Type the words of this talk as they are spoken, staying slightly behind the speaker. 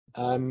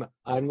I'm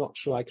not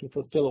sure I can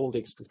fulfill all the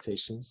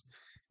expectations.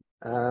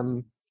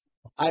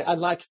 I'd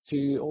like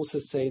to also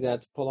say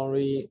that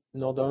Paul-Henri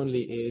not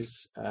only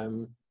is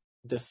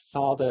the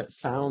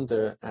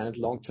founder and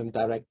long-term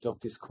director of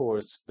this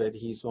course, but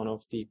he's one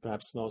of the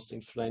perhaps most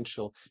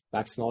influential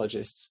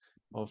vaccinologists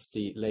of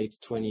the late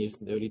 20th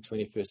and early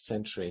 21st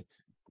century,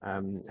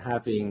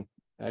 having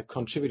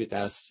contributed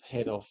as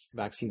head of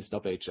vaccines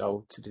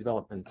WHO to the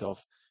development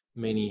of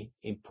many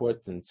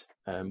important,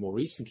 more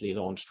recently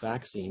launched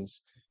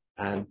vaccines,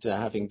 and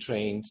having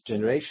trained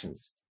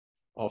generations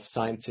of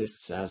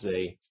scientists as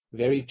a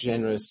very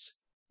generous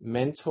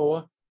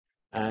mentor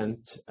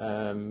and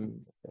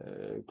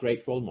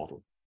great role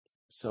model.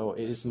 So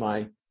it is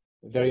my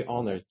very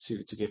honor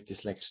to give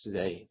this lecture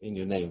today in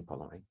your name,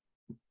 Paul-Henri.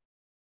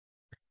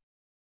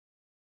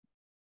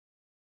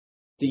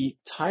 The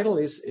title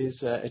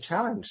is a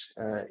challenge,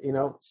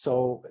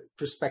 so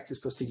perspectives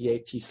for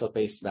CD8 T-cell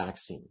based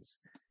vaccines.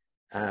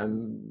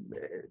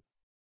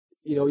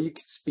 You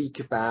could speak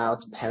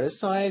about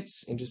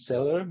parasites,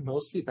 intracellular,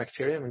 mostly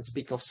bacteria, and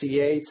speak of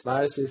CD8s,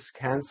 viruses,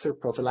 cancer,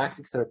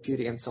 prophylactic,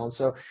 therapeutic, and so on.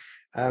 So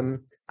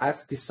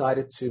I've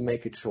decided to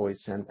make a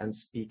choice and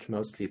speak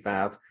mostly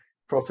about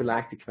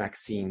prophylactic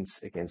vaccines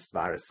against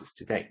viruses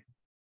today.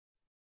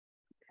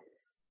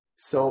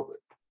 So,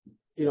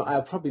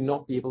 I'll probably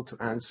not be able to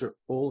answer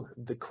all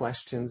the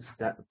questions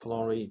that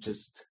Paul-Henri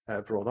just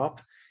brought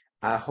up.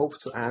 I hope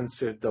to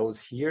answer those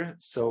here.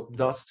 So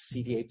does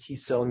CD8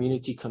 T-cell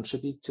immunity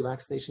contribute to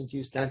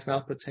vaccination-induced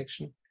antiviral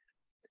protection?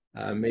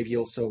 Maybe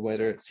also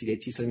whether CD8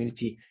 T-cell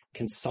immunity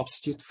can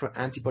substitute for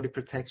antibody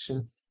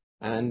protection.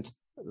 And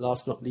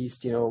last but not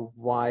least,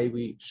 why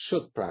we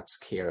should perhaps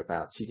care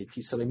about CD8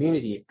 T-cell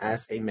immunity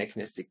as a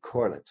mechanistic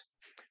correlate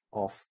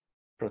of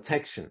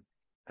protection.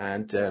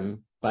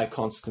 And by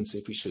consequence,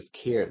 if we should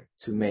care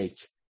to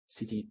make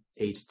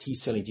CD8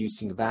 T-cell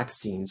inducing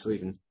vaccines or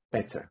even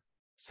better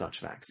such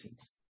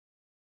vaccines.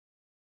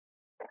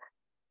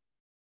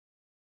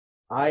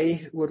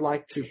 I would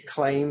like to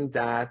claim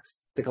that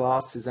the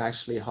glass is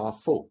actually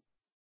half full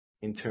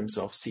in terms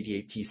of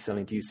CD8 T-cell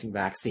inducing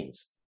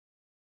vaccines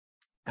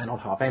and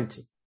not half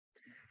empty.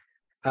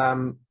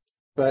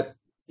 But,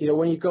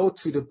 when you go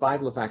to the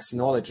Bible of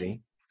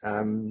vaccinology,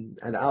 and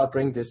I'll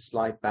bring this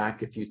slide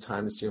back a few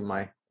times during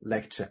my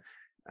lecture,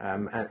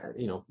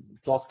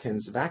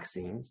 Plotkin's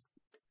vaccines,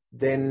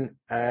 then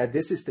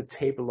this is the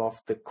table of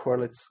the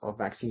correlates of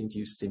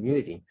vaccine-induced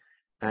immunity.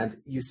 And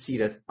you see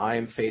that I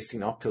am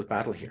facing an uphill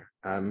battle here.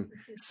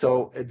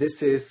 So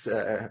this is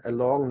a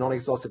long,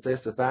 non-exhaustive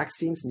list of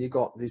vaccines, and you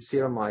got the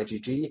serum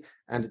IgG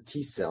and the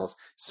T cells.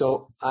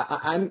 So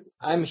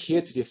I'm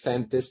here to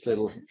defend this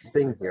little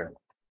thing here.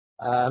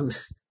 I'll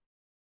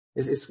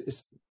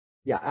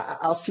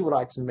see what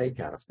I can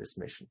make out of this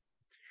mission.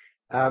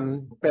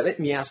 But let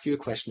me ask you a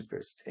question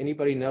first.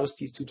 Anybody knows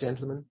these two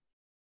gentlemen?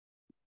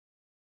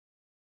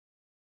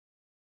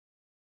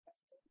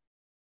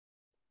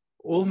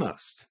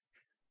 Almost,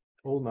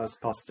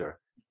 Pastor.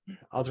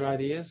 Other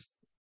ideas?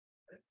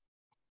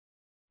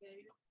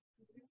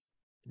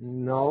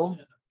 No,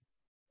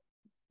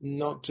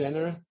 not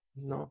Jenner.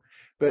 No,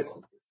 but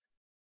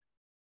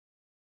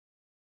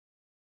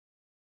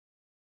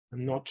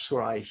I'm not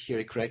sure I hear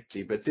it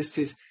correctly. But this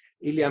is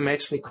Ilya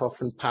Mechnikov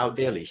and Paul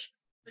Ehrlich.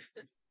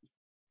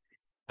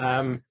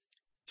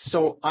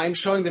 So I'm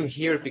showing them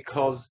here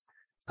because,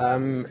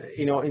 in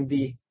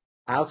the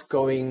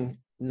outgoing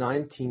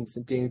 19th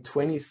and beginning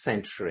 20th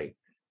century,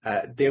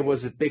 there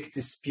was a big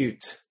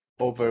dispute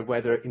over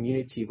whether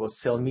immunity was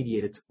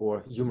cell-mediated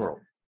or humoral.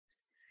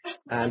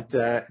 And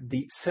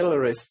the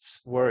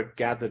cellularists were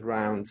gathered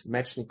around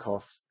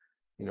Mechnikov,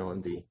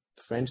 in the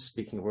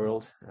French-speaking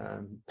world,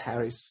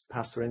 Paris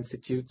Pasteur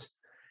Institute,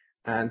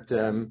 and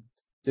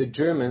the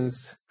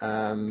Germans,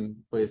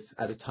 with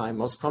at the time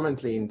most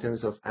prominently in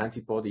terms of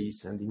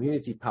antibodies and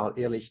immunity, Paul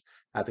Ehrlich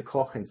at the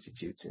Koch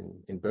Institute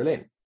in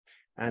Berlin.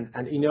 And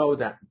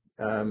that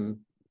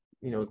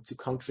two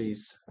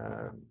countries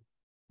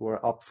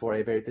were up for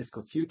a very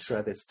difficult future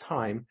at this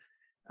time,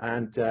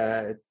 and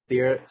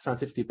their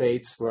scientific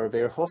debates were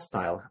very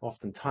hostile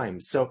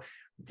oftentimes. So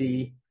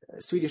the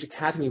Swedish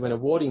Academy, when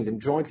awarding them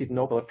jointly the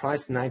Nobel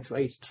Prize in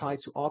 1908, tried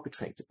to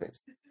arbitrate a bit.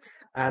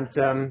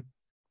 And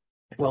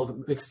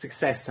with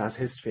success, as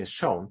history has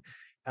shown.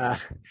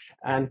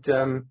 In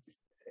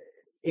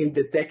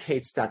the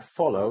decades that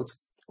followed,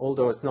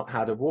 although it's not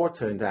how the war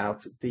turned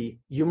out, the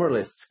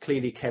humoralists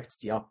clearly kept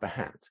the upper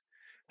hand.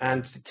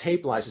 And the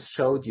table I just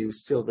showed you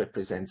still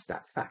represents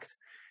that fact.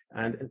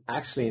 And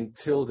actually,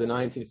 until the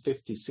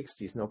 1950s,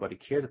 60s, nobody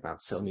cared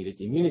about cell-mediated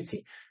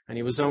immunity. And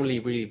it was only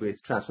really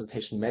with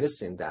transplantation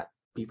medicine that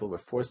people were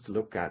forced to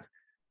look at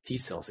T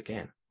cells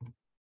again.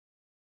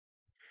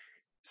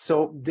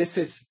 So this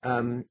is,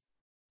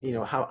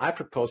 how I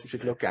propose we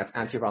should look at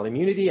antiviral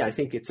immunity. I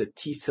think it's a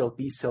T-cell,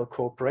 B-cell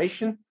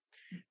cooperation.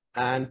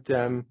 And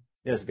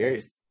there's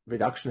various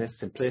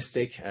reductionist,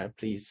 simplistic.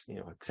 Please,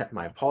 accept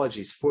my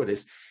apologies for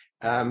this.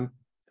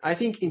 I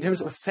think in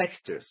terms of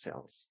effector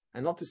cells,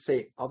 and not to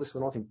say others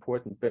were not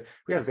important, but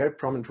we have a very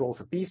prominent role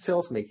for B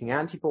cells making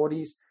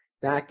antibodies,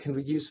 that can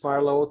reduce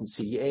viral load, and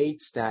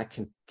CD8s that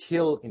can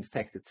kill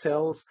infected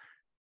cells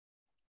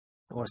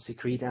or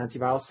secrete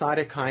antiviral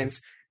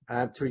cytokines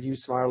to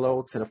reduce viral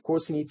loads. And of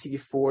course, you need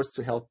CD4s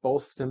to help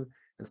both of them.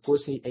 And of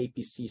course, you need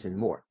APCs and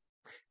more.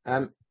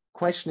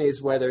 Question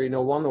is whether,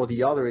 one or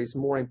the other is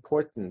more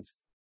important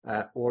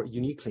or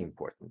uniquely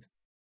important.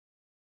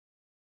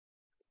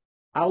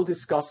 I'll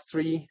discuss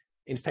 3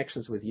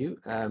 infections with you.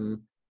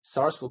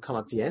 SARS will come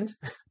at the end.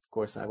 Of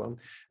course, I won't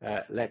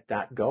let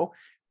that go,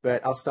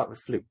 but I'll start with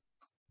flu.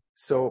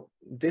 So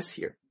this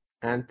here,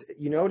 and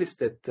you notice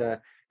that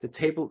the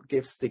table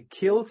gives the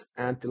killed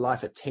and the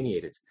live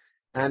attenuated.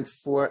 And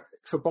for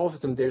both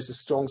of them, there's a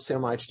strong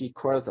serum IgG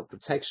correlate of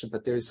protection,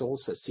 but there is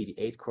also a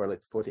CD8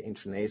 correlate for the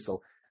intranasal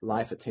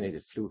live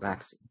attenuated flu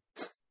vaccine.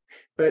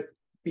 But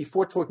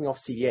before talking of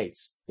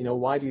CD8s,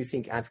 why do you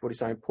think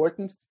antibodies are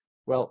important?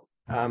 Well,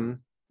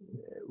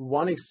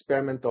 one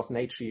experiment of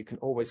nature you can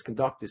always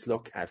conduct is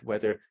look at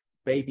whether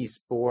babies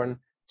born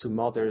to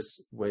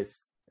mothers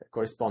with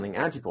corresponding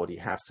antibody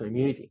have some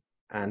immunity.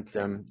 And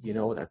you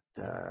know that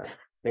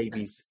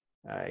babies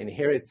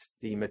inherit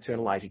the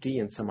maternal IgG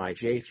and some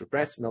IgA through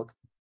breast milk.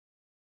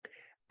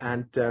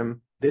 And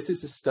this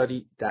is a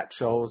study that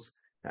shows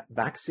that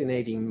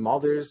vaccinating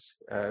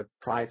mothers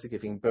prior to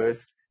giving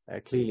birth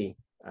clearly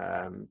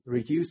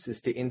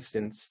reduces the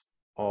incidence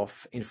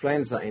of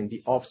influenza in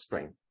the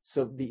offspring.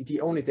 So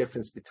the only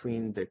difference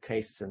between the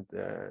cases and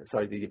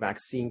the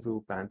vaccine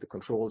group and the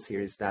controls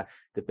here is that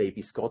the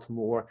babies got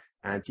more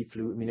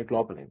anti-flu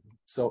immunoglobulin.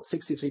 So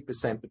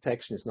 63%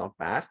 protection is not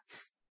bad.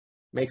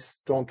 Makes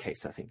strong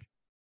case, I think.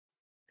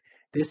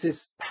 This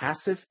is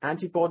passive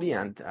antibody,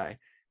 and I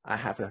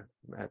have a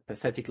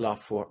pathetic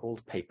love for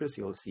old papers.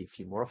 You'll see a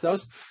few more of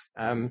those.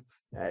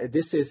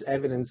 This is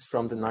evidence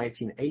from the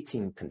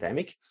 1918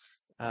 pandemic,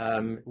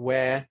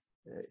 where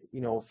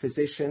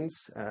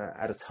physicians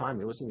at a time,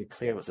 it wasn't even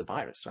clear it was a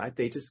virus, right?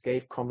 They just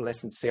gave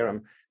convalescent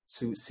serum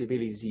to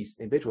severely diseased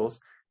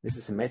individuals. This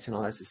is a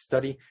meta-analysis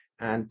study,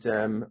 and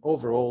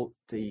overall,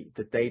 the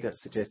data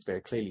suggests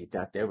very clearly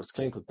that there was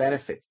clinical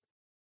benefit,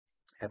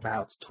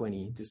 about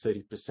 20 to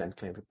 30%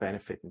 clinical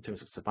benefit in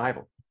terms of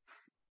survival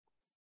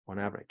on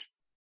average.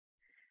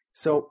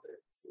 So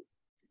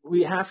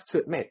we have to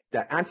admit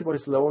that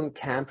antibodies alone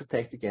can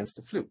protect against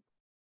the flu.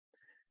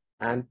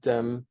 And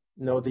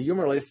the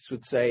humoralists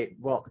would say,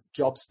 well,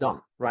 job's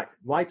done, right?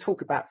 Why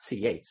talk about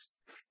CD8s?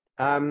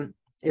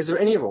 Is there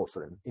any role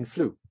for them in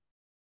flu?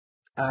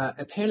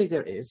 Apparently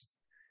there is.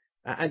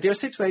 And there are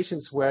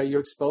situations where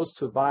you're exposed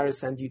to a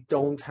virus and you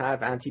don't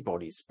have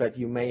antibodies, but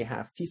you may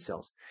have T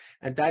cells.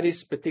 And that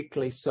is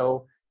particularly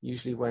so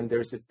usually when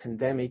there's a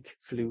pandemic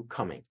flu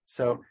coming.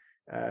 So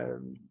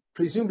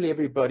presumably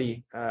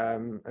everybody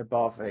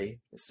above a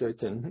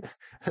certain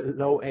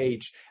low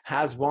age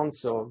has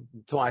once or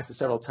twice or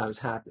several times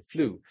had the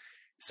flu.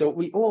 So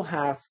we all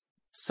have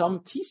some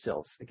T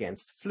cells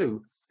against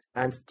flu,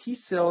 and T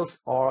cells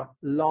are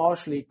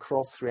largely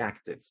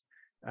cross-reactive.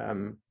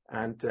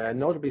 And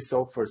notably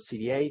so for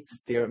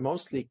CD8s, they're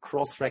mostly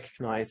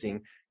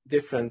cross-recognizing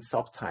different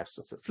subtypes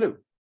of the flu.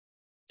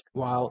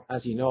 While,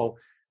 as you know,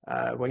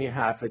 when you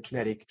have a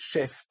genetic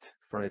shift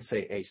from, let's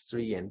say,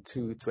 H3N2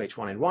 to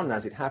H1N1,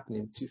 as it happened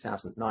in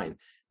 2009,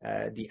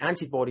 the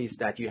antibodies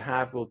that you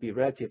have will be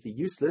relatively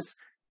useless,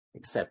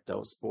 except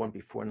those born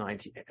before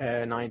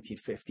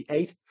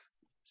 1958.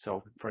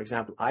 So, for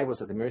example, I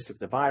was at the mercy of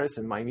the virus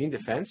and my immune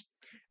defense.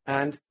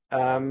 And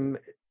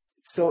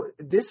so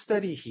this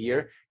study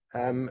here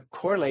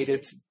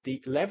correlated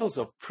the levels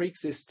of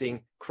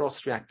pre-existing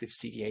cross-reactive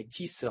CD8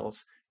 T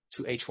cells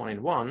to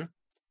H1N1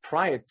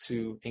 prior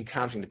to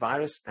encountering the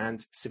virus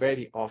and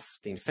severity of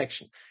the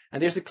infection.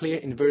 And there's a clear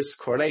inverse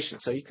correlation.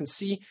 So you can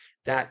see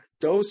that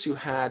those who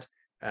had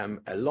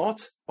a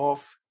lot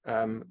of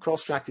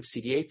cross-reactive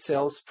CD8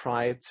 cells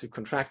prior to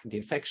contracting the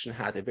infection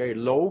had a very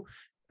low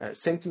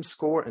symptom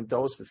score, and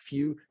those with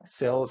few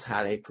cells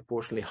had a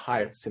proportionally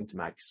higher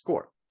symptomatic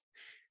score.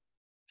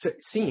 So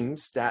it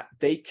seems that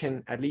they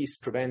can at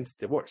least prevent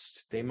the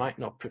worst. They might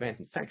not prevent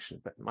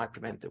infection, but might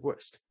prevent the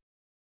worst.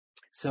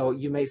 So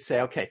you may say,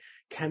 okay,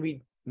 can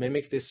we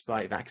mimic this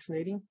by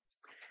vaccinating?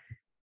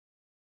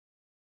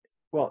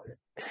 Well,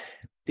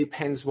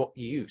 depends what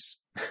you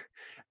use.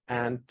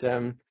 And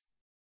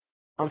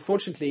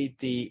unfortunately,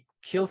 the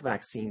killed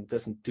vaccine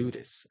doesn't do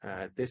this.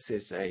 This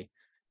is an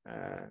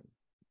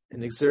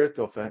excerpt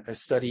of a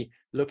study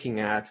looking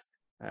at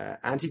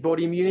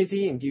antibody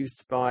immunity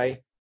induced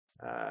by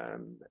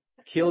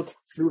killed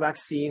flu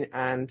vaccine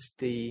and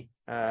the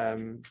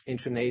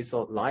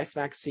intranasal live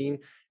vaccine.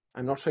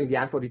 I'm not showing the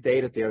antibody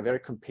data. They are very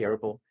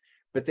comparable.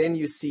 But then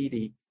you see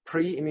the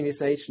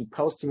pre-immunization,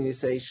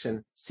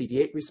 post-immunization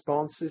CD8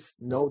 responses,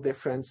 no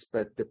difference,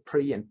 but the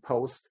pre and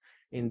post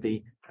in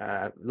the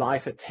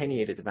live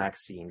attenuated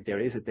vaccine, there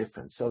is a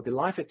difference. So the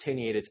live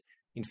attenuated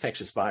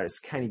infectious virus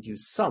can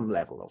induce some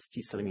level of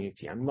T cell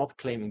immunity. I'm not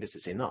claiming this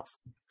is enough,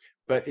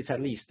 but it's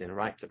at least in the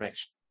right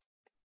direction.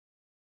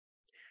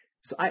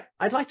 So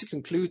I'd like to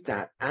conclude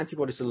that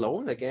antibodies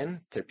alone,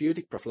 again,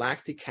 therapeutic,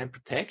 prophylactic, can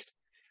protect,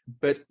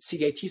 but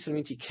CD8 T cell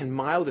immunity can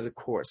milder the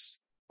course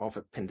of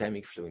a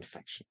pandemic flu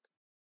infection.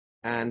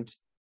 And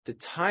the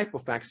type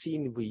of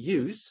vaccine we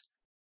use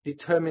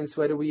determines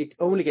whether we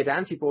only get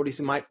antibodies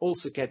and might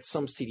also get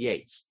some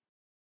CD8s.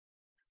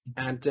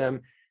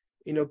 And,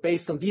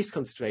 based on these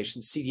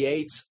considerations,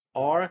 CD8s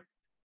are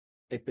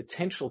a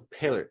potential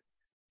pillar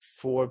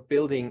for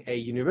building a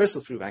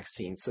universal flu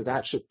vaccine. So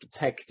that should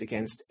protect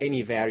against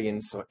any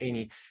variants or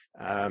any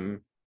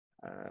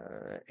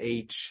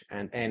H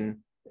and N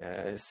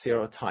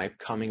serotype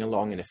coming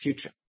along in the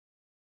future.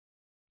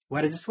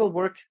 Whether this will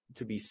work,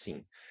 to be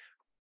seen.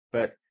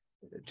 But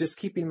just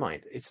keep in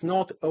mind, it's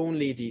not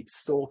only the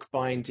stalk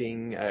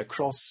binding,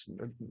 cross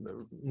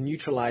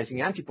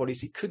neutralizing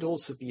antibodies, it could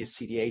also be a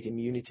CD8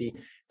 immunity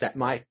that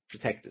might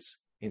protect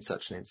us in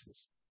such an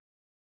instance.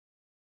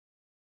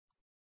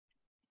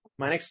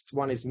 My next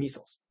one is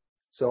measles.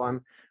 So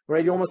I'm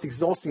already almost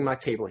exhausting my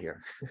table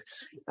here.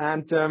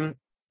 And so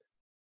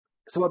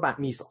what about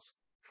measles?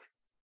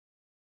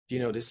 Do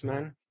you know this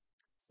man?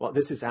 Well,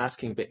 this is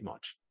asking a bit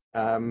much.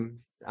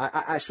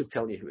 I should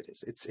tell you who it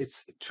is.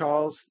 It's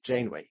Charles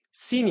Janeway,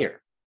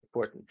 Sr.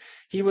 Important.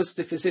 He was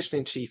the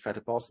physician-in-chief at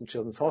the Boston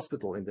Children's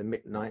Hospital in the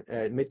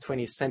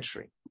mid-20th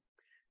century.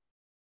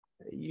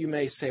 You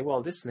may say,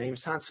 well, this name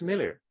sounds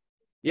familiar.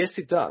 Yes,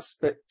 it does,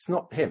 but it's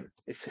not him.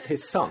 It's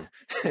his son,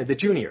 the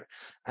junior.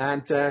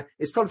 And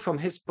it's probably from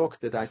his book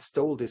that I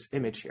stole this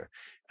image here.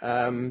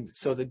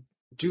 So the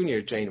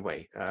junior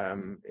Janeway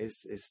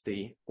is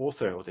the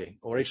author or the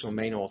original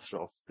main author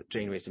of the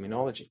Janeway's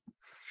Immunology.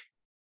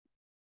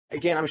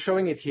 Again, I'm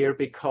showing it here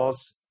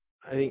because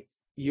I think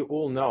you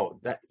all know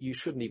that you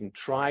shouldn't even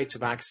try to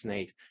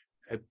vaccinate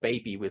a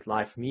baby with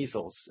live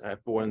measles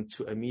born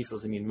to a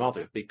measles immune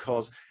mother,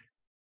 because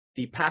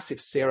the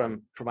passive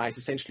serum provides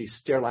essentially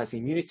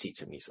sterilizing immunity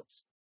to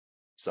measles.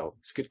 So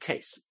it's a good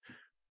case.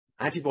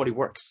 Antibody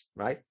works,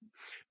 right?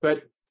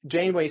 But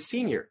Janeway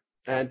Sr.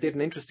 Did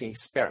an interesting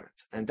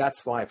experiment, and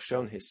that's why I've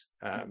shown his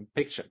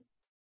picture.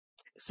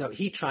 So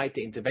he tried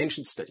the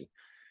intervention study.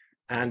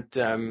 And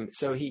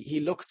so he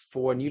looked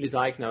for newly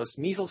diagnosed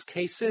measles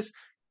cases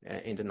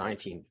in the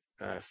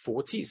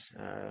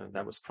 1940s.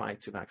 That was prior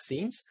to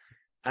vaccines.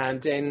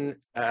 And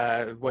then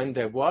when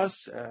there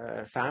was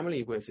a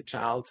family with a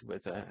child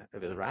with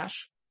a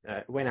rash,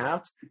 went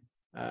out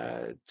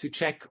to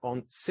check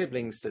on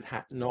siblings that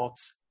had not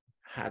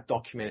had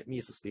documented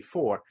measles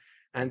before,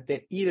 and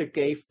then either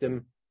gave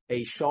them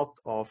a shot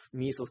of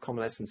measles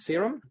convalescent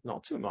serum,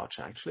 not too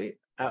much actually,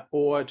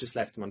 or just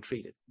left them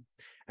untreated.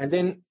 And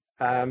then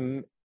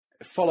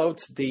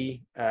followed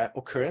the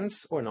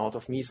occurrence or not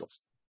of measles.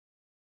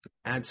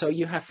 And so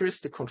you have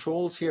first the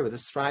controls here with the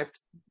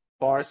striped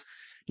bars.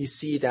 You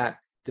see that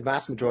the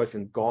vast majority of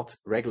them got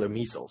regular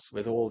measles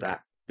with all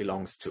that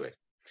belongs to it.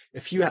 A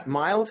few had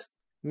mild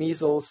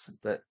measles,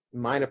 the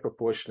minor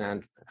proportion,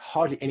 and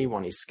hardly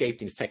anyone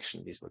escaped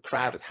infection. These were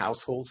crowded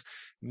households.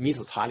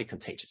 Measles highly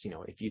contagious.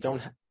 If you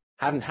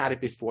haven't had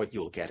it before,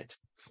 you'll get it.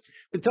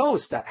 But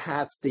those that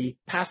had the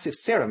passive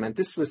serum, and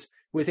this was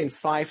within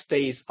 5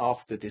 days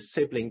after the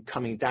sibling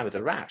coming down with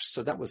a rash,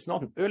 so that was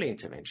not an early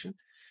intervention,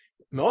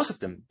 most of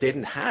them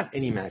didn't have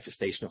any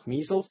manifestation of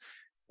measles,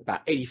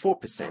 about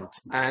 84%,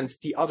 and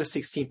the other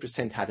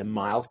 16% had a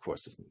mild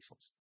course of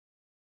measles.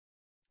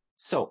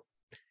 So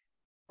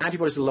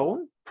antibodies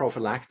alone,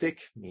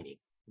 prophylactic, meaning,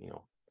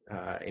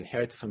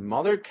 inherited from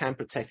mother, can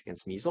protect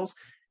against measles.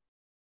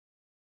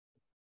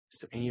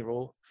 Is there any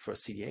role for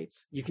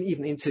CD8s? You can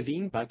even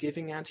intervene by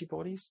giving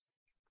antibodies.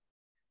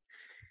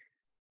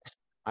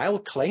 I'll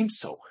claim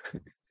so.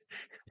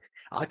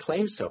 I'll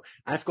claim so.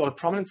 I've got a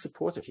prominent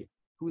supporter here.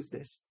 Who is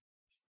this?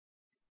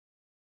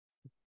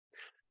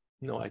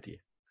 No idea.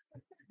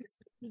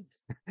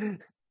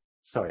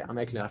 Sorry, I'm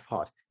making life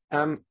hard.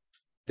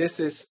 This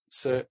is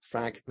Sir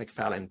Frank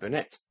McFarlane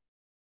Burnett.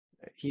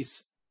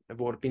 He's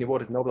been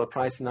awarded the Nobel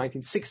Prize in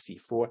 1960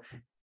 for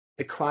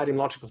acquired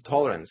immunological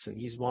tolerance, and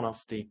he's one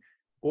of the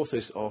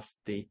authors of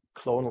the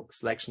clonal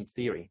selection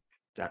theory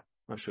that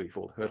I'm sure you've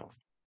all heard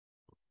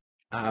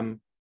of.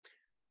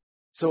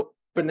 So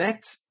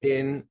Burnett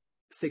in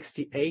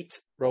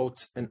 1968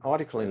 wrote an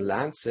article in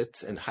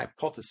Lancet, an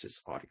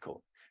hypothesis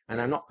article.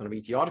 And I'm not going to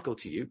read the article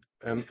to you,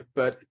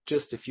 but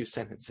just a few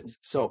sentences.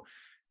 So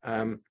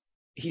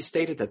he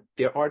stated that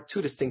there are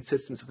 2 distinct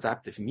systems of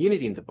adaptive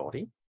immunity in the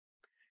body.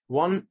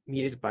 One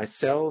mediated by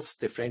cells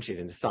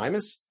differentiated in the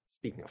thymus,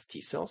 speaking of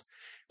T cells.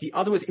 The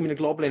other with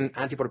immunoglobulin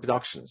antibody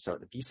production, so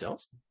the B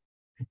cells.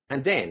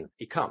 And then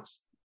it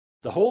comes.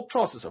 The whole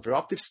process of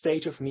eruptive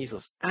stage of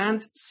measles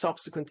and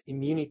subsequent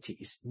immunity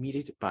is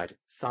mediated by the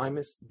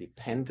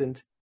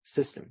thymus-dependent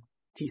system,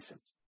 T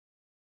cells.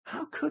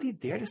 How could he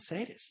dare to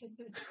say this?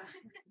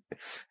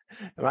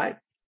 Right?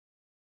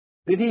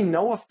 Did he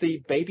know of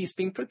the babies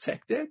being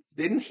protected?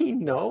 Didn't he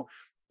know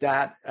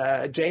that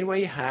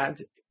Janeway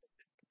had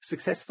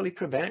successfully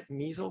prevented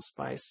measles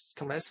by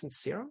convalescent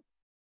serum?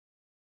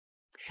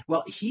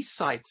 Well, he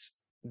cites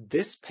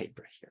this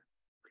paper here.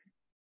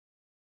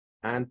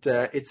 And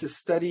it's a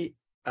study,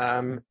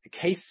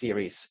 case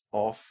series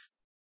of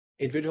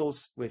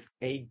individuals with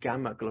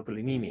A-gamma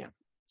globulinemia.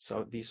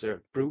 So these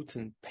are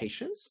Bruton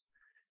patients.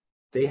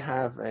 they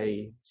have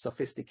a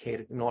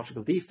sophisticated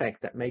immunological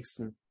defect that makes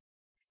them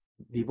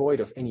devoid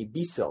of any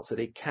B cells, so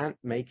they can't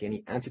make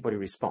any antibody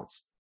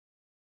response.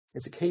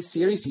 It's a case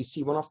series. You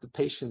see one of the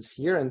patients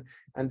here,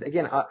 and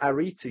again, I'll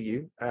read to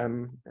you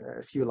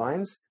a few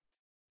lines.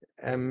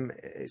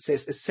 It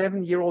says, a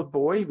 7-year-old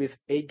boy with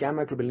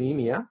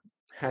agammaglobulinemia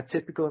had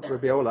typical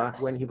rubella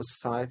when he was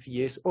 5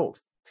 years old.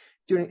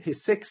 During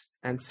his 6th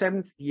and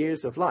 7th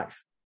years of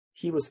life,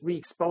 he was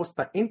re-exposed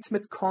by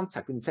intimate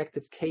contact with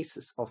infective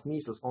cases of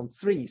measles on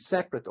 3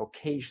 separate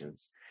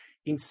occasions.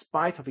 In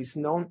spite of his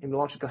known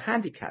immunological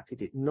handicap, he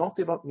did not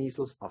develop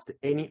measles after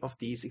any of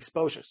these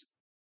exposures.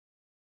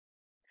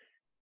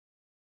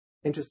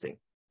 Interesting.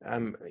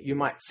 You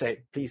might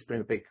say, please bring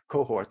a big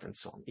cohort and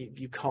so on.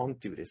 You can't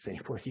do this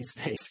anymore these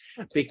days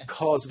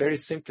because very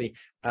simply,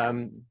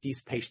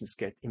 these patients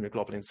get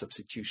immunoglobulin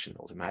substitution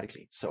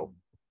automatically. So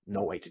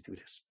no way to do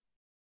this.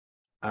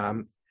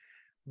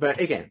 But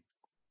again,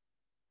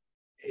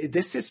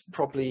 this is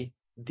probably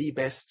the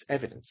best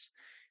evidence.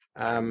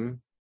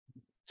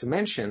 To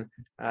mention,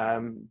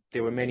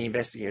 there were many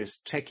investigators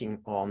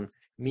checking on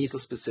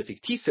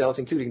measles-specific T cells,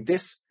 including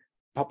this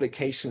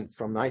publication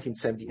from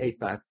 1978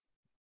 by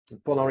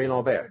Paul-Henri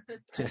Lambert.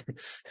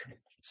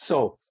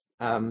 So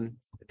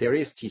there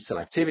is T cell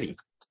activity.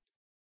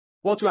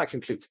 What do I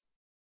conclude?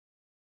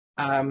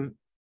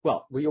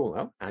 Well, we all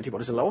know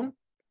antibodies alone,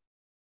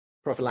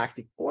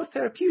 prophylactic or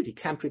therapeutic,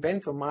 can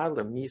prevent or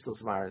milder measles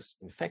virus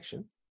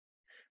infection,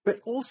 but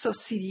also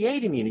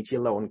CD8 immunity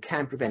alone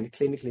can prevent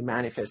clinically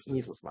manifest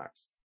measles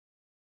virus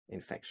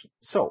infection.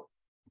 So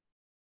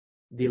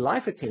the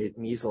life-attenuated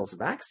measles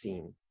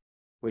vaccine,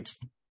 which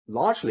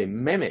largely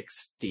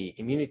mimics the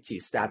immunity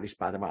established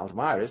by the wild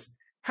virus,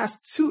 has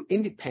 2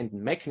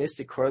 independent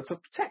mechanistic correlates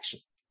of protection.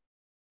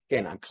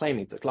 Again, I'm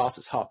claiming the glass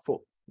is half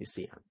full. You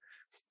see,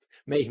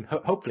 I'm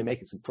hopefully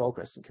making some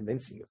progress in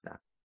convincing you of that.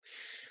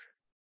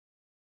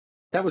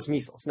 That was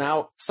measles.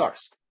 Now,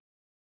 SARS.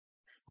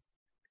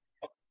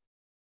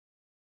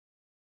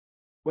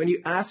 When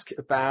you ask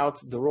about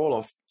the role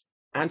of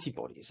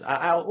antibodies,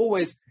 I'll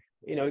always,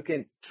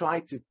 again, try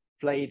to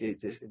play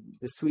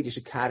the Swedish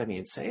Academy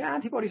and say, yeah,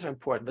 antibodies are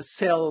important, but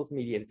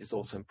cell-mediated is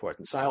also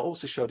important. So I'll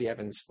also show the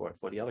evidence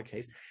for the other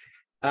case.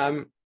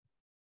 When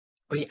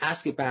you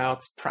ask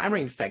about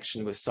primary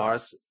infection with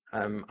SARS,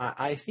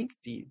 I think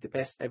the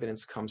best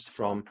evidence comes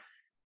from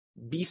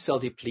B-cell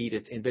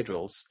depleted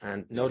individuals,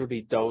 and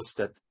notably those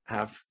that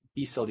have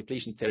B-cell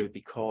depletion therapy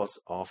because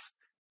of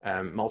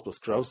multiple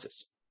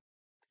sclerosis.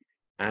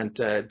 And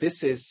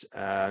this is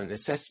an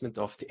assessment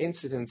of the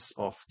incidence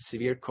of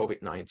severe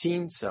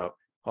COVID-19, so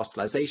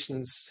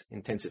hospitalizations,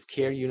 intensive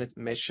care unit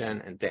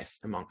admission, and death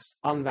amongst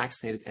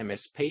unvaccinated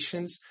MS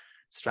patients,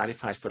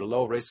 stratified for the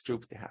low risk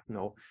group. They have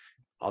no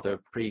other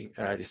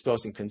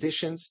predisposing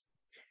conditions.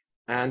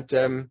 And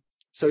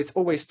so it's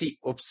always the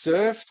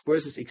observed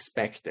versus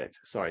expected.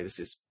 Sorry, this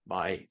is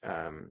by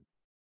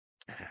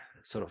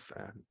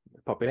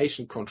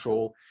population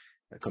control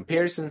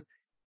comparison.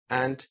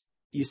 And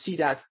you see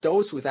that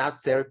those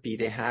without therapy,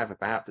 they have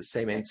about the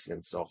same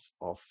incidence of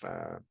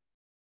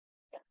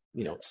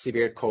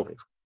severe COVID.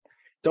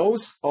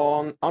 Those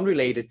on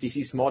unrelated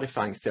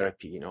disease-modifying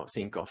therapy,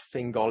 think of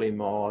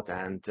fingolimod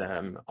and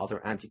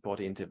other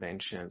antibody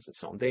interventions and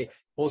so on, they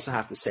also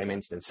have the same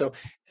incidence. So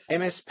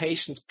MS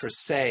patients per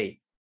se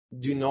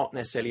do not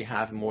necessarily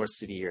have a more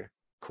severe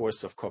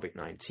course of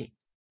COVID-19.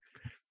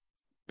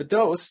 But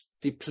those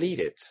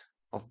depleted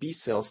of B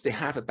cells, they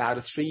have about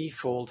a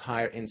 3-fold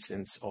higher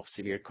incidence of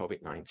severe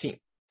COVID-19.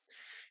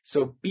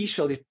 So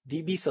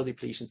B-cell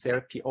depletion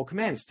therapy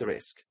augments the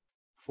risk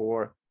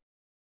for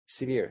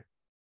severe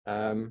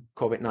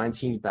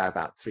COVID-19 by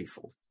about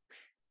 3-fold.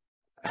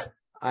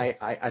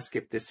 I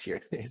skipped this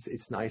here.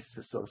 It's nice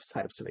sort of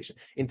side observation.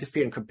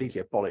 Interferon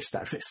completely abolished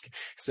that risk.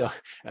 So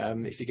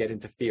if you get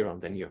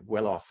interferon, then you're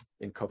well off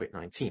in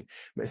COVID-19.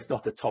 But it's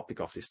not the topic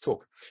of this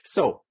talk.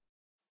 So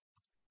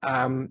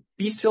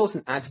B cells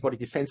and antibody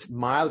defense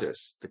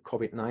milders the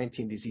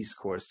COVID-19 disease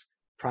course,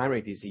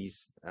 primary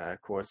disease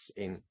course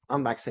in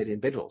unvaccinated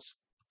individuals.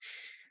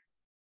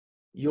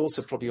 You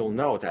also probably all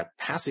know that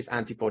passive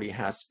antibody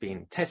has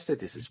been tested.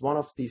 This is one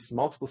of these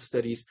multiple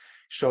studies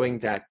showing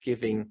that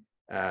giving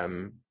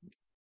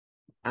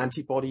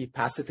antibody,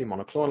 passively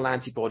monoclonal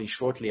antibody,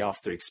 shortly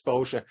after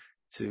exposure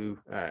to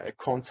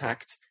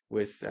contact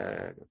with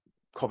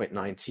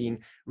COVID-19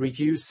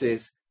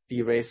 reduces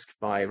the risk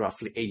by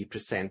roughly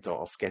 80%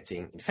 of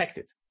getting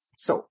infected.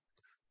 So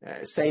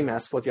same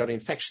as for the other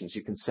infections,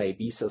 you can say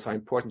B cells are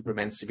important to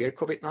prevent severe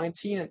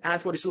COVID-19 and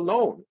antibodies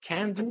alone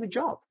can do the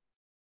job.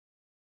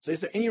 So is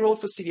there any role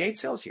for CD8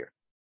 cells here?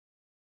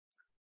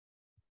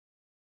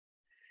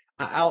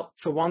 I'll,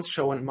 for once,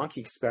 show a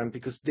monkey experiment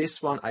because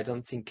this one I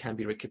don't think can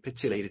be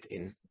recapitulated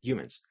in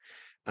humans.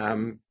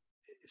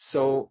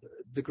 So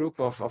the group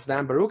of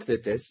Dan Baruch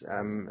did this.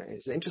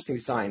 It's an interesting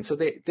design. So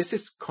this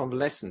is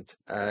convalescent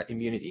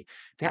immunity.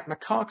 They had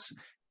macaques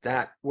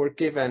that were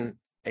given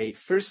a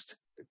first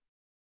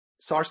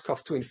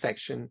SARS-CoV-2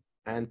 infection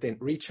and then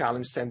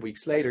re-challenged 7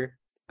 weeks later,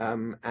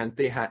 and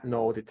they had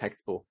no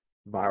detectable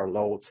viral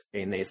load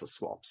in nasal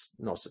swabs.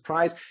 No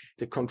surprise.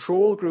 The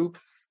control group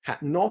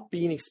had not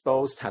been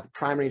exposed, had a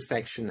primary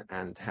infection,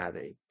 and had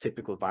a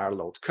typical viral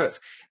load curve.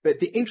 But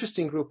the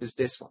interesting group is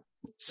this one.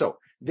 So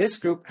this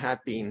group had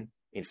been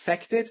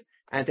infected,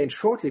 and then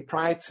shortly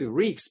prior to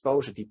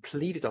re-exposure,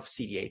 depleted of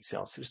CD8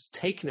 cells. So it's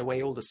taken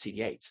away all the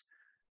CD8s.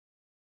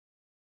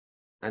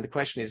 And the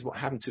question is, what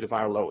happened to the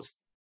viral load?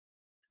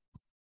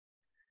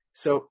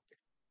 So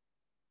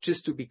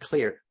just to be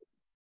clear,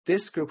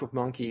 this group of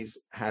monkeys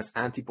has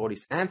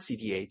antibodies and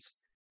CD8s.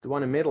 The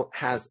one in the middle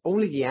has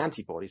only the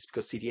antibodies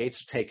because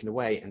CD8s are taken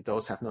away and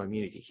those have no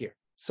immunity here.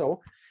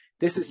 So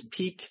this is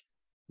peak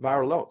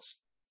viral loads.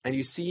 And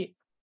you see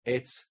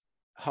it's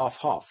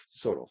half-half,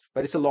 sort of,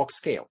 but it's a log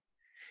scale.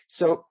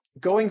 So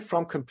going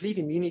from complete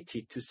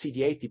immunity to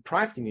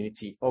CD8-deprived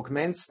immunity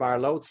augments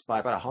viral loads by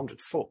about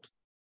 100-fold.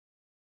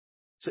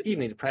 So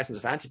even in the presence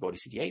of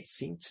antibodies, CD8s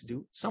seem to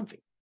do something.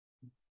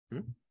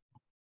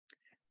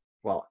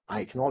 Well, I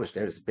acknowledge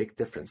there is a big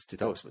difference to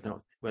those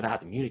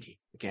without immunity.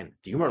 Again,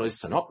 the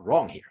humoralists are not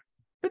wrong here,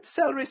 but the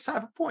cellarists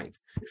have a point.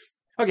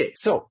 Okay,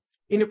 so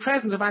in the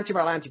presence of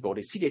antiviral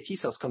antibodies, CD8 T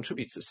cells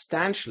contribute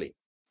substantially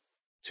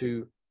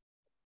to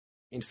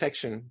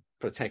infection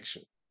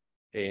protection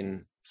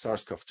in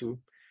SARS-CoV-2.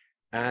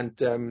 And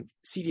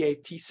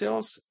CD8 T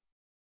cells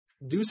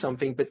do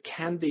something, but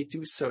can they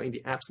do so in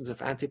the absence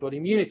of antibody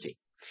immunity?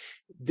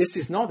 This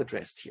is not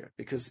addressed here,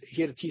 because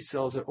here the T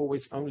cells are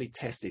always only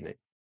tested in the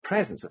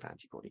presence of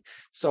antibody.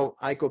 So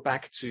I go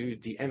back to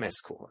the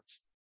MS cohorts.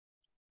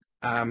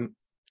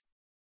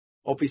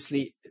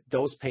 Obviously,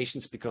 those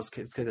patients, because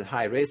considered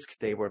high risk,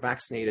 they were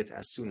vaccinated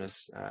as soon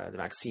as the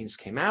vaccines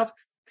came out.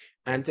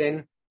 And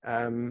then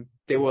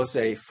there was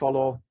a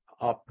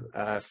follow-up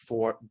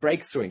for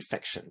breakthrough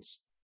infections.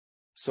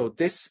 So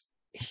this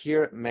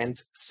here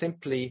meant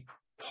simply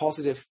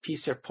positive,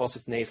 PCR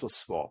positive nasal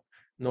swab,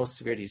 no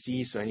severe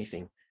disease or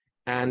anything.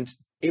 And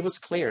it was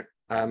clear.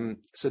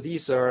 So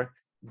these are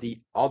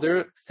the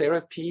other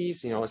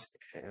therapies,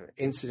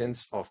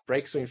 incidence of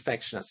breakthrough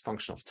infection as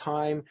function of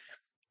time.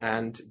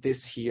 And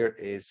this here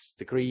is,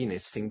 the green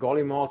is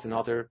fingolimod,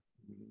 another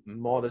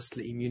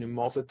modestly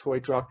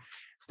immunomodulatory drug.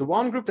 The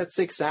one group that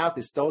sticks out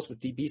is those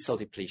with the B-cell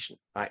depletion,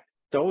 right?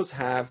 Those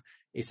have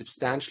a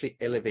substantially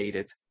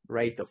elevated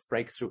rate of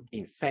breakthrough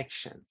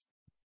infection.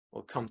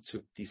 We'll come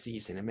to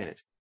disease in a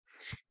minute.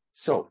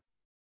 So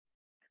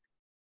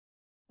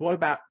what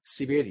about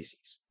severe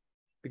disease?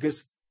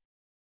 Because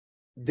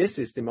this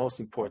is the most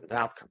important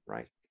outcome,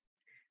 right?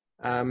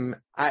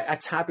 I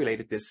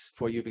tabulated this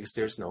for you because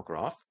there's no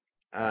graph.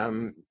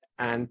 And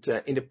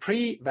in the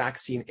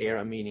pre-vaccine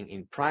era, meaning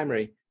in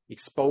primary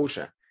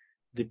exposure,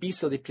 the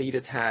B-cell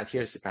depleted had,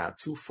 here's about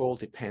twofold,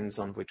 depends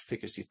on which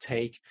figures you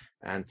take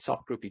and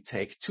subgroup you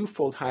take,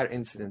 twofold higher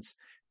incidence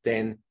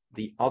than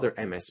the other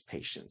MS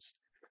patients.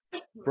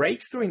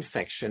 Breakthrough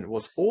infection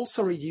was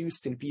also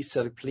reduced in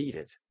B-cell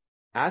depleted,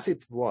 as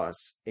it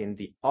was in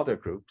the other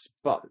groups,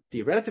 but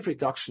the relative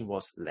reduction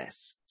was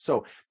less.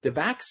 So the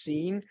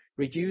vaccine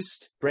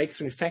reduced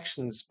breakthrough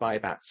infections by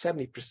about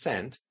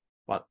 70%,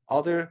 while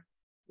other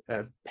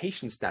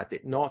patients that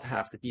did not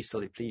have the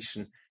B-cell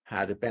depletion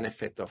had a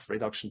benefit of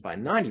reduction by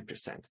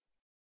 90%.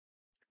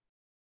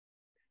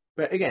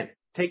 But again,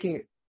 taking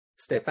a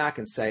step back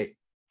and say,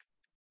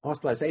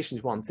 hospitalization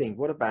is one thing.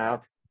 What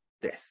about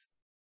death?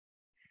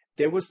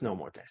 There was no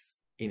more death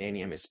in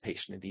any MS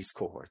patient in these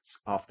cohorts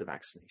after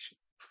vaccination.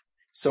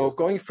 So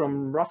going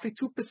from roughly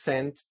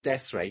 2%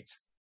 death rate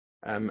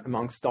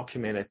amongst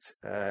documented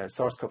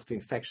SARS-CoV-2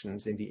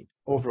 infections in the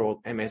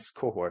overall MS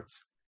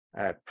cohorts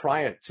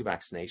prior to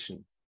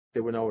vaccination,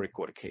 there were no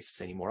recorded cases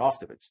anymore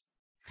afterwards.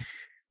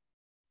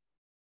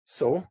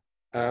 So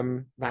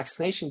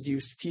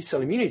vaccination-induced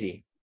T-cell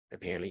immunity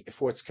apparently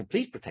affords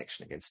complete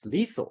protection against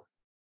lethal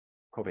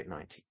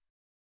COVID-19.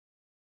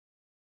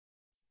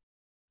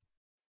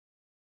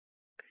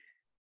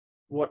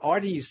 What are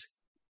these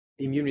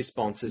immune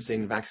responses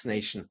in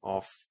vaccination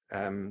of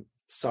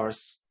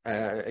SARS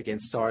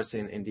against SARS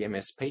in the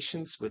MS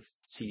patients with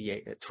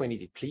CD20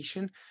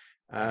 depletion?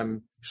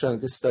 Showing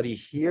this study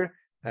here,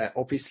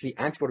 obviously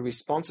antibody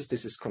responses.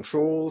 This is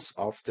controls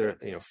after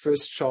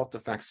first shot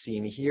of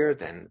vaccine here,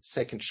 then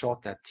second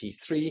shot at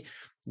T3.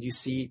 You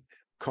see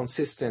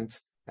consistent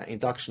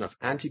induction of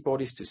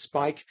antibodies to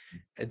spike.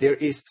 There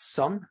is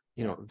some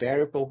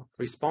variable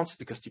response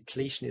because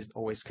depletion isn't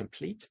always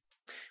complete.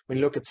 When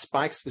you look at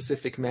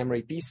spike-specific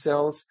memory B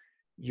cells,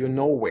 you're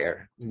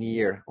nowhere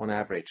near, on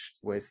average,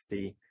 with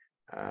the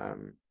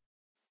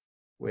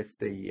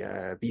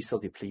B-cell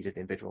depleted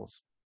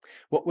individuals.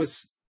 What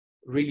was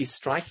really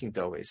striking,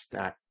 though, is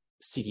that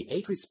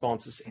CD8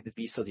 responses in the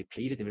B-cell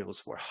depleted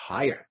individuals were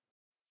higher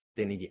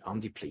than in the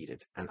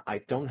undepleted, and I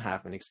don't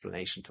have an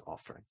explanation to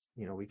offer.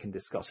 We can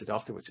discuss it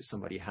afterwards if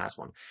somebody has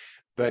one,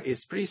 but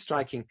it's pretty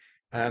striking.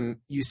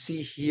 You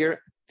see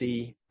here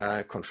the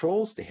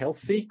controls, the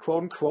healthy,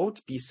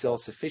 quote-unquote, B-cell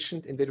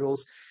sufficient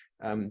individuals.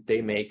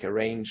 They make a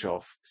range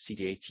of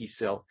CD8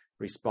 T-cell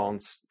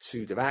response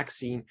to the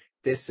vaccine.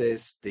 This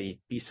is the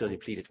B-cell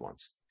depleted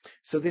ones.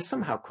 So they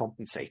somehow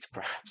compensate,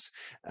 perhaps,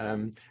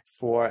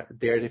 for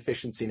their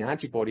deficiency in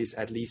antibodies,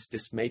 at least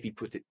this may be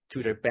put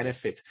to their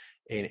benefit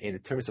in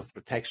terms of the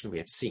protection we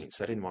have seen.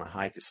 So I didn't want to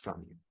hide this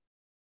from you.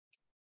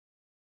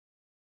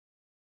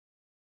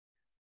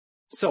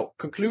 So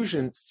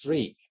conclusion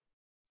 3.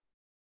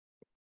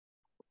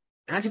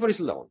 Antibodies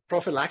alone,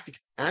 prophylactic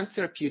and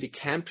therapeutic,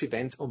 can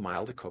prevent or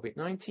mild the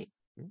COVID-19.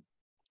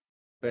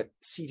 But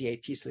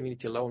CD8 T cell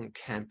immunity alone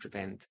can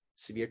prevent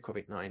severe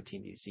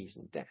COVID-19 disease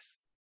and death.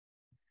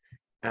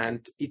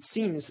 And it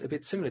seems a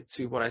bit similar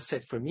to what I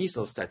said for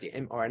measles, that the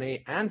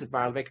mRNA and the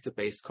viral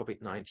vector-based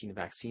COVID-19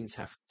 vaccines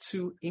have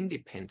two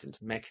independent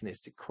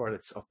mechanistic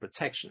correlates of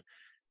protection,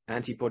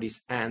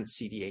 antibodies and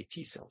CD8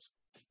 T cells.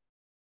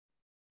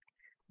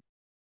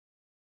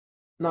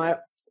 Now,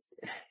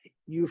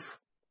 you've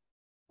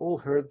all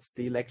heard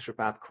the lecture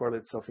about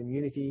correlates of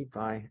immunity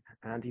by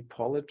Andy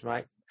Pollard,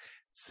 right?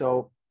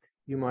 So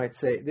you might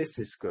say, this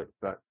is good,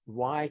 but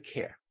why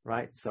care,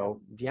 right?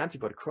 So the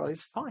antibody correlate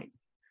is fine.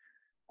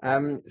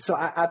 So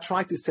I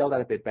try to sell that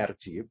a bit better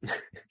to you.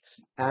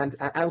 and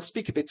I'll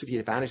speak a bit to the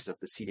advantages of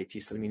the CD8 T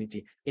cell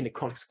immunity in the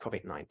context of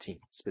COVID-19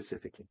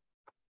 specifically.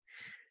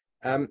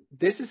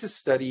 This is a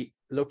study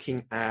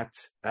looking at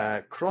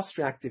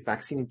cross-reactive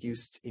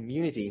vaccine-induced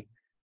immunity,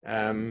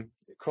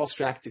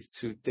 cross-reactive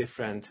to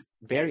different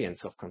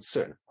variants of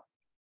concern.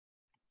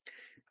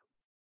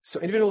 So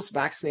individuals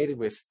vaccinated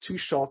with 2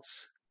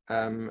 shots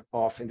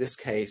of, in this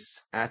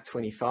case,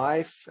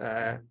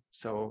 Ad25,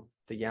 so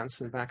the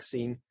Janssen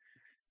vaccine.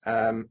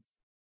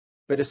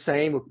 But the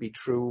same would be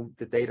true,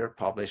 the data are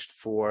published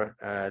for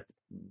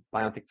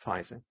BioNTech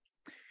Pfizer.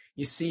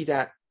 You see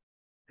that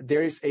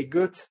there is a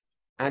good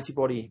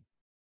antibody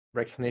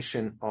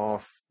recognition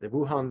of the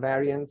Wuhan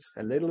variant,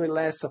 a little bit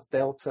less of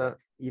Delta,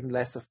 even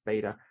less of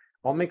Beta.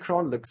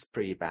 Omicron looks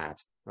pretty bad,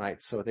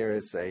 right? So there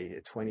is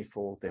a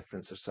 20-fold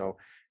difference or so.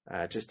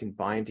 Just in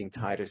binding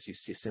titers, you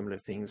see similar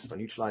things for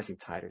neutralizing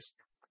titers.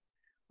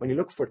 When you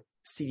look for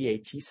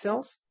CD8 T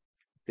cells,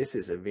 this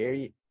is a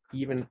very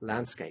even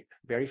landscape,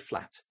 very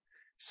flat.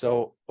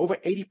 So over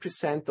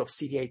 80% of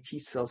CD8 T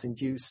cells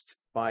induced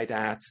by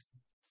that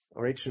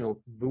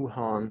original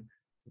Wuhan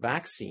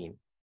vaccine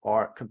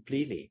are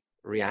completely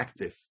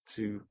reactive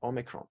to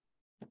Omicron.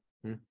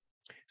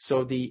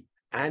 So the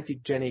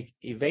antigenic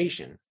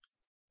evasion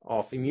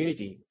of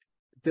immunity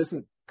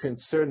doesn't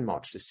concern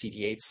much the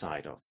CD8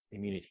 side of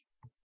immunity.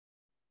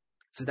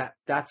 So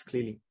that's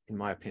clearly, in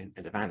my opinion,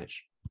 an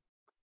advantage.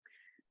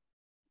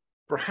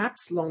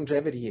 Perhaps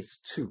longevity is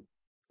too.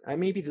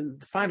 Maybe the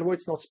final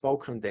word's not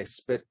spoken on this,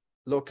 but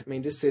look, I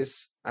mean, this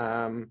is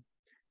now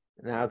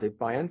the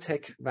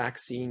BioNTech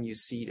vaccine. You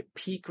see the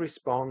peak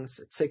response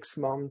at 6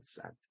 months,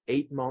 at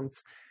 8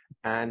 months,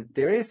 and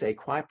there is a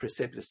quite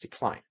precipitous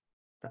decline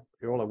that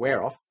you're all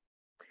aware of.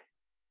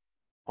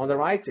 On the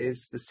right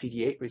is the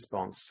CD8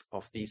 response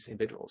of these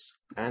individuals,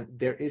 and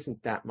there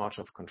isn't that much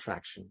of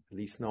contraction, at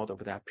least not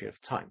over that period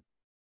of time.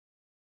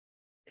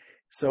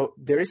 So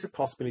there is a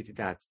possibility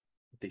that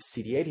the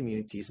CD8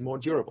 immunity is more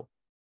durable.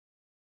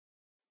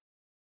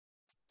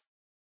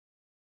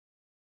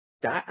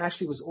 That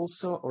actually was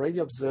also already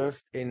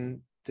observed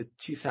in the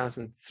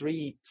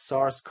 2003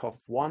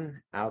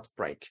 SARS-CoV-1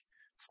 outbreak.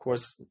 Of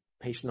course,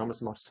 patient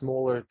numbers are much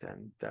smaller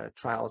than the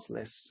trials,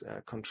 less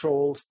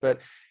controlled,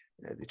 but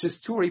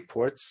just 2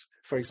 reports.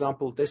 For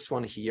example, this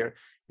one here,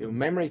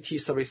 memory T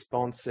cell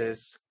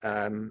responses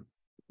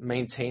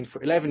maintained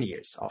for 11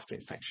 years after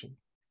infection,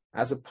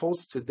 as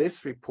opposed to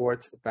this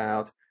report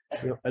about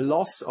a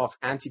loss of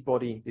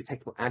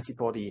detectable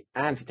antibody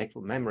and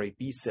detectable memory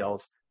B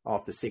cells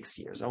after 6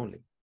 years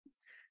only.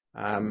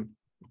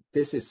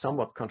 This is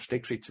somewhat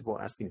contradictory to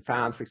what has been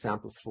found, for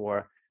example,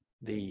 for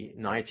the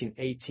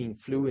 1918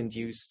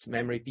 flu-induced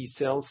memory B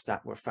cells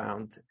that were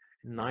found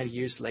 9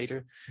 years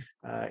later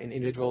in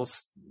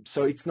individuals.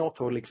 So it's not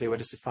totally clear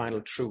what is the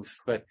final truth,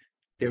 but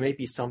there may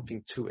be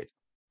something to it.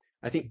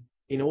 I think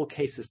in all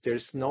cases,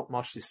 there's not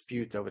much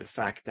dispute over the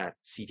fact that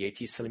CD8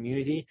 T cell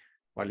immunity,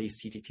 or at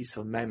least CD8 T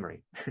cell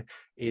memory,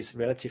 is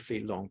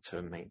relatively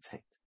long-term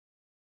maintained.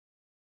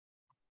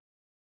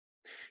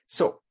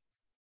 So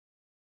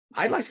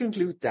I'd like to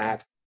conclude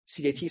that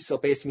CD8 T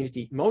cell-based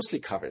immunity mostly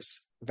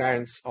covers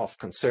variants of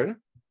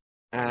concern,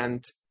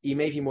 and it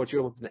may be more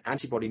durable than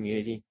antibody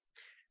immunity.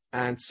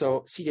 And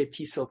so CD8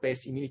 T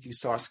cell-based immunity to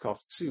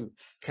SARS-CoV-2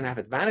 can have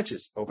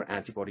advantages over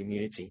antibody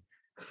immunity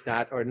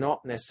that are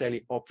not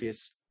necessarily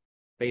obvious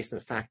based on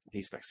the fact that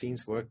these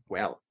vaccines work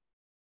well.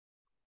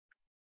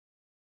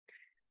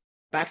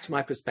 Back to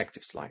my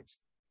perspective slides.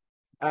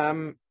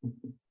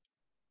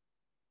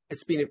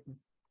 It's been,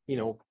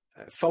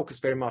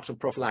 focused very much on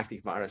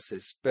prophylactic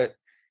viruses, but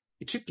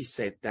it should be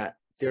said that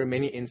there are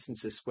many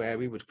instances where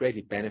we would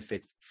greatly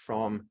benefit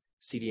from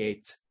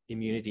CD8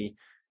 immunity.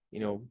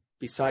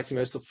 Besides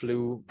universal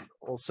flu,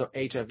 also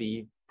HIV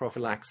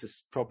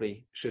prophylaxis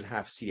probably should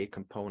have CD8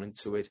 component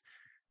to it.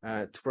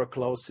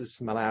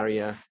 Tuberculosis,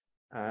 malaria,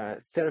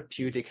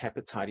 therapeutic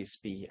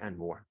hepatitis B, and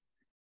more.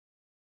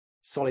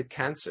 Solid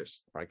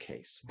cancers are a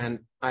case. And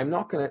I'm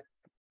not going to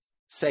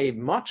say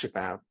much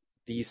about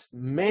these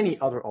many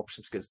other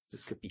options because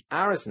this could be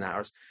hours and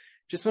hours,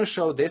 just want to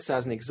show this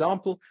as an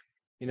example,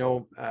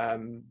 to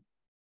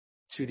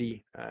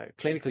the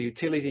clinical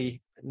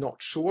utility, not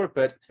sure,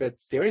 but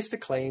there is the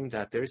claim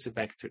that there is a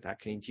vector that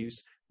can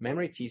induce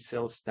memory T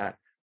cells that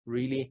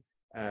really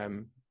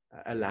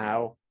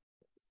allow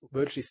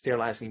virtually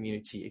sterilizing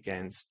immunity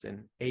against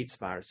an AIDS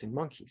virus in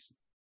monkeys.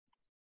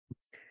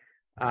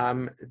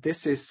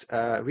 This is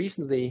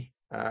recently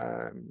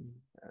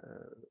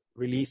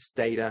released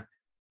data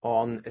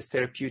on a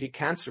therapeutic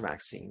cancer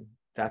vaccine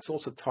that's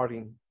also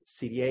targeting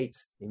CD8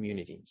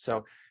 immunity.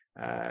 So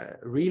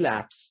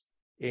relapse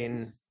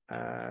in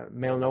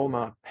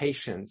melanoma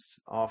patients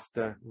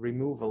after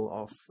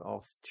removal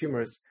of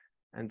tumors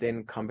and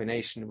then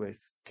combination with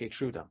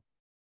Keytruda.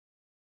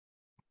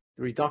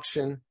 The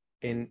reduction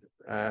in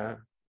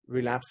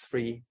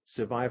relapse-free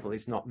survival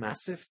is not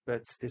massive,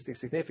 but statistically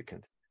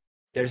significant.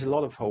 There's a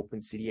lot of hope in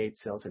CD8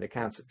 cells in the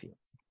cancer field.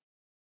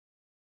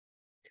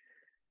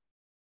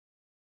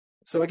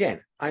 So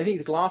again, I think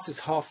the glass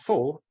is half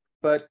full,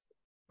 but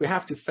we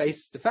have to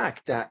face the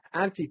fact that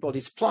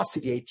antibodies plus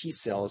CD8 T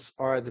cells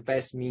are the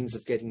best means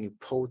of getting you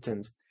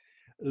potent,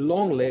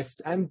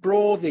 long-lived, and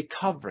broadly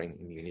covering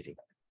immunity.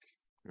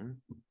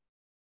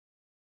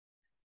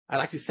 I'd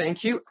like to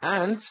thank you,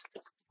 and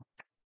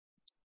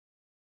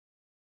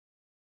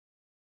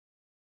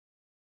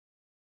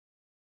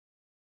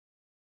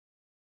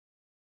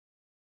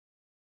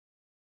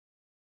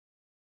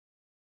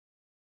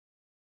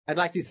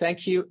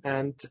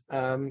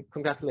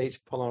congratulate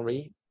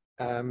Paul-Henri,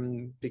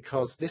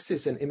 because this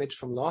is an image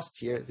from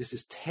last year. This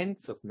is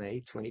 10th of May,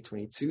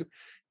 2022.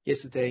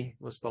 Yesterday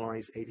was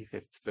Paul-Henri's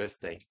 85th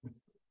birthday.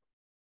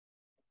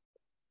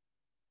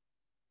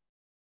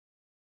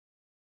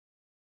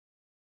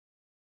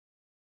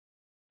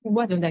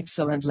 What an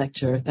excellent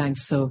lecture.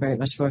 Thanks so very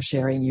much for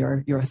sharing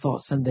your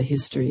thoughts on the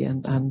history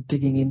and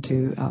digging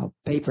into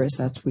papers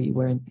that we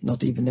were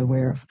not even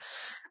aware of.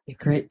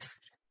 Great.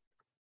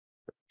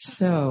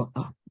 So,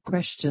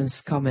 questions,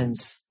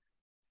 comments,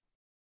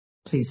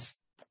 please.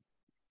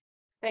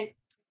 Thank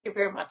you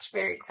very much.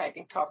 Very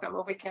exciting talk. I'm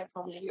Ovika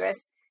from the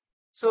US.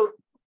 So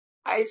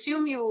I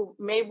assume you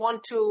may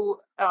want to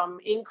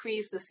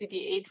increase the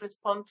CD8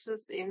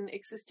 responses in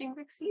existing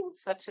vaccines,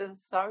 such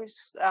as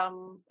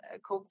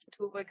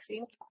SARS-CoV-2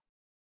 vaccine.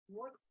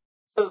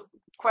 So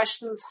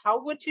questions,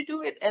 how would you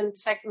do it? And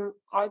second,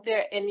 are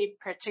there any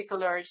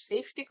particular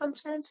safety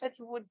concerns that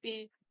you would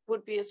be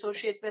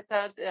associated with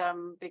that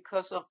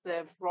because of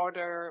the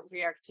broader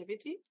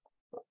reactivity?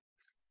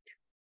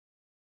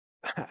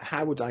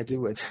 How would I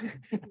do it?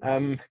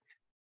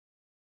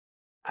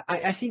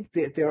 I think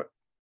that there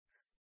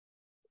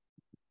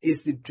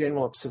is the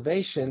general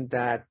observation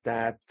that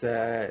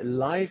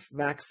live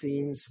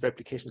vaccines,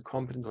 replication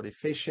competent or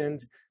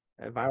deficient,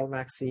 viral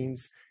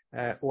vaccines,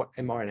 or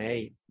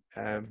mRNA,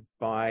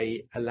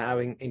 by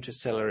allowing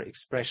intracellular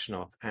expression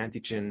of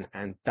antigen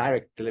and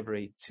direct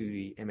delivery to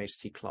the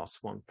MHC class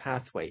 1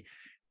 pathway,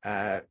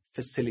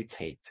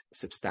 facilitate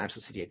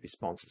substantial CD8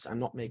 responses. I'm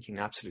not making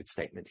an absolute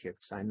statement here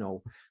because I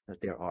know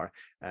that there are,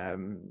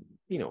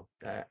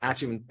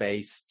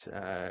 adjuvant-based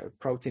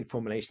protein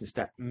formulations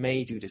that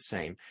may do the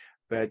same.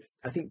 But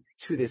I think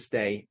to this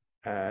day,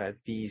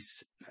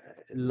 these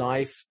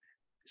live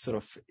sort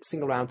of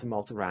single-round and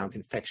multi-round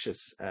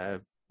infectious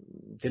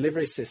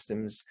delivery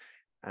systems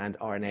and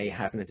RNA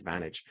have an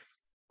advantage.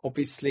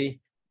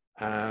 Obviously,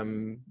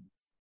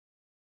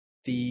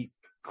 the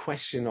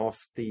question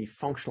of the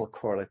functional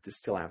correlate is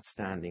still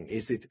outstanding.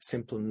 Is it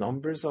simple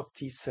numbers of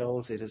T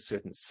cells? Is it a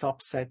certain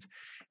subset?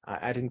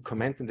 I didn't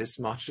comment on this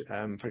much.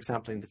 For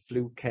example, in the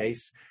flu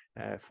case,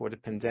 for the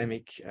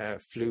pandemic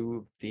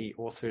flu, the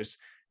authors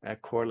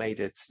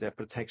correlated the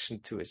protection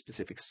to a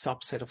specific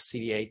subset of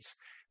CD8s.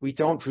 We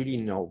don't really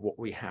know what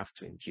we have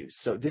to induce.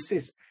 So this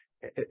is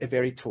a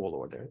very tall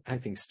order, I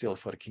think, still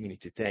for the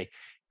community today.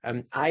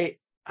 I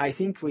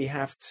think we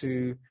have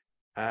to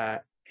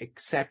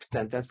accept,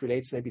 and that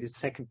relates maybe to the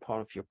second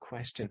part of your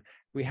question,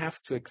 we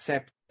have to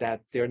accept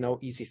that there are no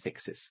easy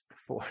fixes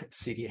for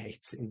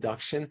CD8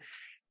 induction.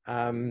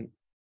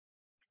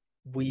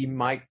 We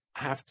might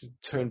have to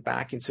turn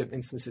back in certain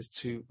instances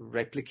to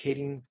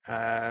replicating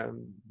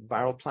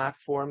viral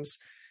platforms,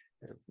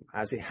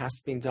 as it has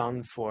been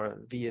done for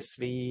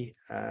VSV.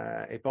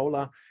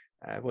 Ebola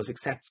was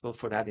acceptable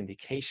for that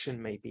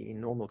indication. Maybe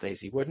in normal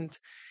days it wouldn't.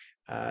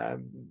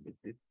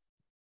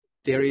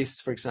 There is,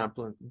 for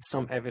example,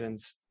 some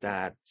evidence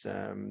that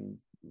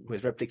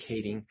with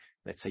replicating,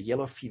 let's say,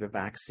 yellow fever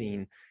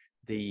vaccine,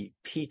 the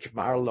peak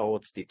viral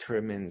load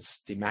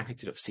determines the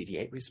magnitude of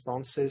CD8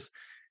 responses.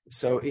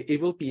 So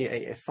it will be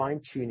a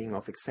fine-tuning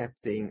of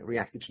accepting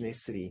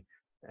reactogenicity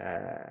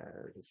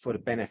for the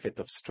benefit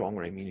of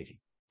stronger immunity.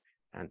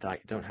 And I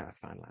don't have a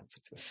final answer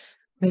to it.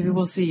 Maybe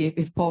we'll see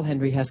if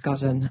Paul-Henri has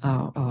gotten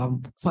a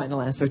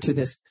final answer to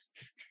this.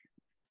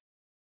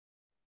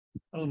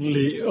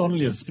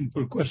 Only a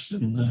simple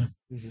question.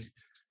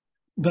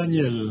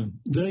 Daniel,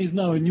 there is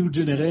now a new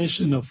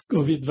generation of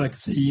COVID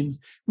vaccines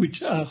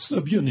which are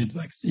subunit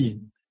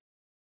vaccines.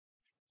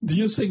 Do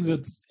you think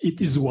that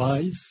it is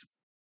wise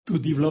to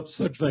develop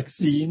such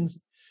vaccines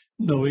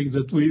knowing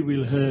that we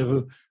will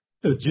have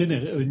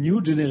a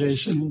new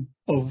generation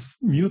of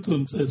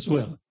mutants as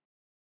well?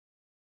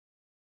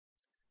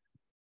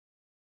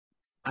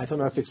 I don't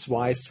know if it's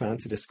wise to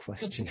answer this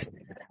question.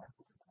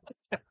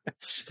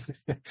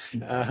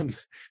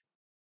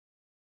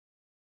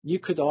 You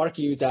could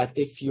argue that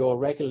if you're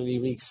regularly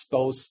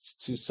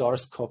re-exposed to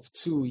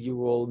SARS-CoV-2, you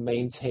will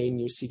maintain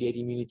your CD8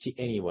 immunity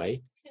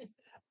anyway.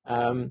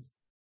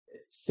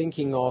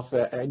 Thinking of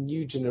a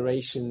new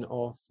generation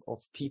of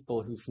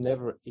people who've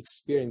never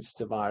experienced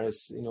the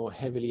virus,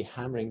 heavily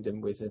hammering them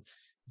with an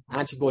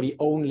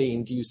antibody-only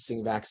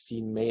inducing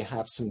vaccine may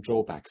have some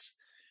drawbacks.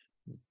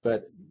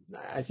 But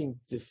I think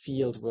the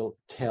field will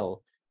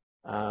tell.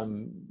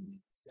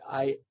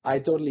 I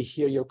totally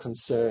hear your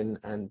concern,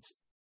 and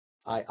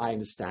I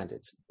understand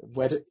it.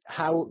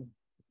 How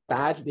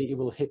badly it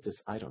will hit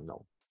us, I don't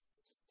know.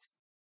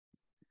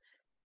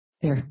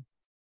 There.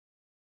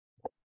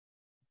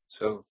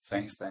 So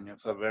thanks, Daniel,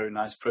 for a very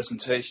nice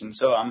presentation.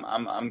 So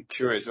I'm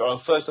curious. Well,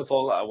 first of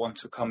all, I want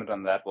to comment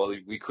on that. Well,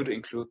 we could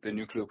include the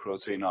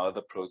nucleoprotein or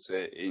other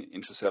protein,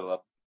 intercellular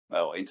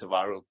or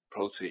interviral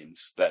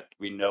proteins that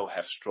we know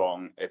have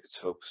strong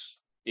epitopes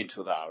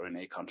into the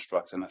RNA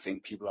constructs, and I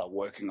think people are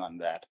working on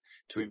that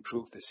to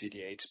improve the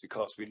CD8s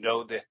because we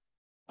know the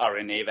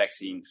RNA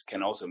vaccines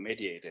can also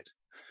mediate it.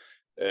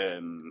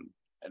 And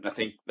I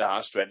think there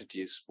are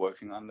strategies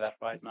working on that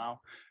right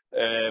now.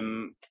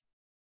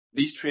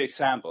 These three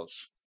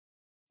examples,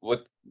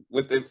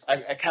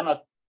 I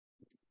cannot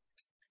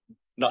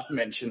not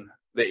mention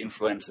the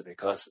influenza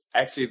because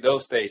actually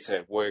those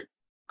data were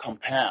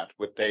compared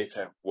with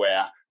data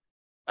where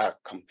a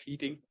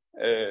competing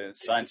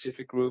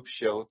scientific group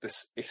showed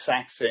this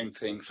exact same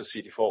thing for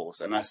CD4s.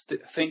 And I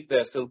think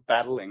they're still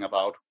battling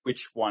about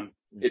which one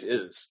it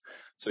is.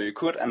 So you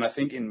could, and I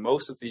think in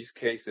most of these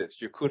cases,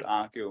 you could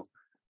argue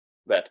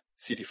that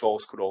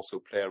CD4s could also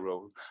play a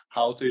role.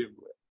 How do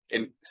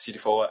in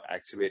CD4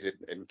 activated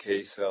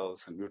NK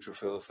cells and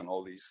neutrophils and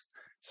all these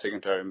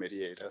secondary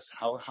mediators,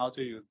 how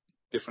do you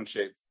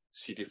differentiate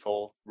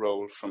CD4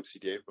 role from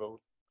CD8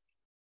 role?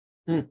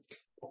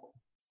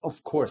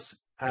 Of course,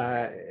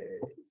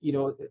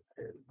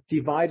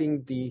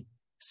 dividing the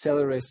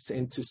cellarists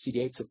into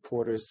CD8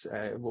 supporters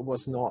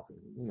was not,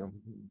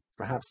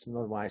 perhaps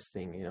not a wise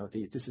thing.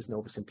 This is an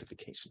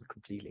oversimplification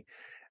completely,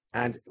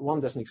 and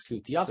one doesn't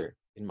exclude the other,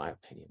 in my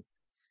opinion.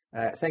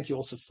 Thank you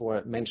also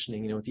for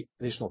mentioning, the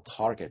additional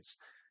targets.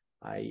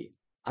 I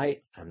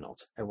am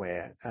not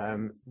aware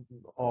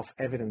of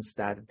evidence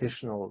that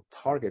additional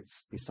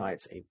targets,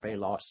 besides a very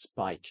large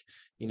spike,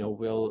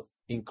 will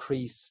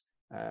increase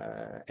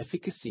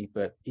efficacy,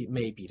 but it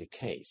may be the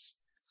case.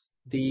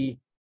 The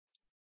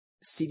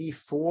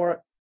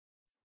CD4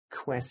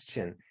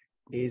 question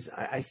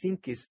I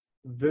think, is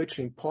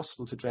virtually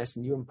impossible to address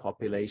in human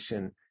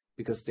population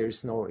because there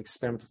is no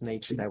experiment of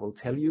nature that will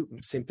tell you,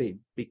 simply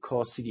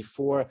because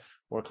CD4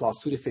 or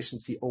class 2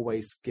 deficiency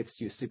always gives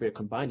you severe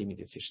combined immune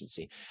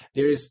deficiency.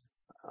 There is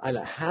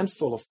a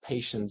handful of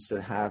patients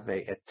that have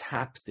a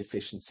TAP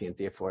deficiency and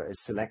therefore a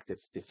selective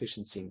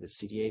deficiency in the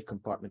CD8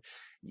 compartment.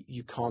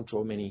 You can't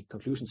draw many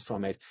conclusions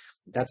from it.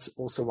 That's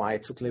also why I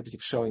took the liberty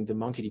of showing the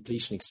monkey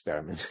depletion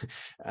experiment.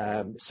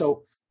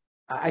 So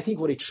I think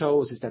what it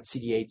shows is that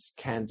CD8s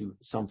can do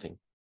something.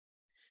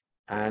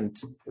 And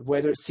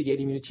whether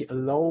CD8 immunity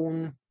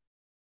alone,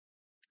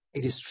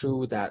 it is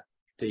true that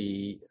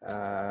the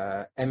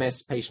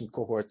MS patient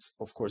cohorts,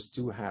 of course,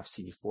 do have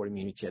CD4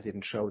 immunity. I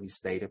didn't show these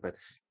data, but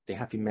they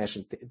have been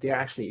measured. They're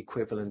actually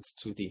equivalent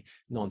to the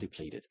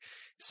non-depleted.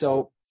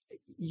 So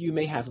you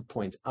may have a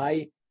point.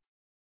 I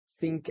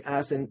think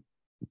as an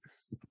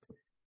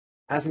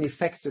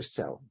effector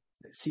cell,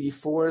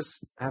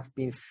 CD4s have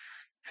been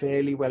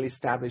fairly well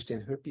established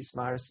in herpes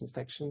virus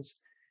infections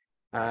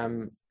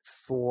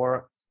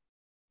for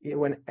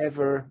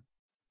whenever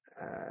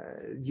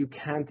you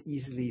can't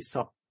easily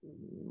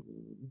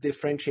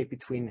differentiate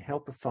between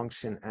helper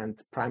function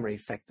and primary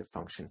effector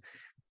function.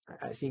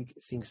 I think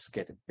things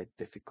get a bit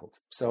difficult.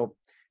 So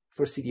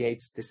for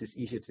CD8s, this is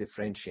easier to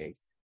differentiate,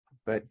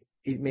 but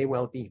it may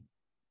well be.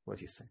 What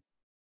do you say?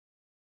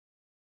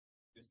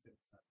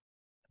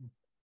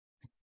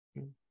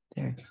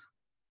 There.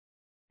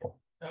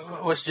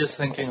 I was just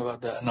thinking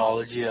about the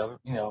analogy of,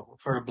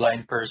 for a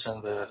blind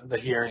person, the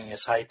hearing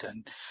is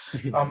heightened.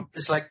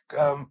 It's like,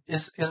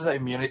 is the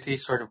immunity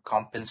sort of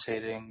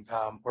compensating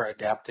or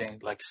adapting,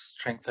 like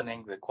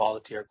strengthening the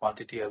quality or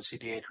quantity of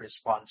CD8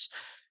 response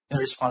in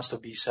response to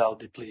B cell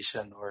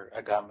depletion or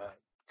a gamma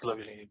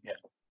globulinemia?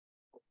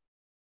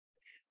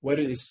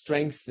 Whether it is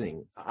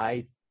strengthening,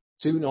 I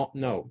do not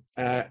know.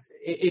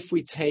 If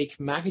we take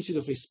magnitude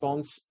of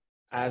response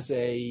as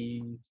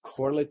a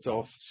correlate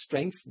of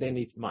strength, then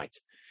it might.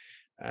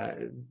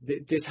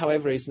 This,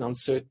 however, is an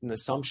uncertain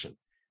assumption.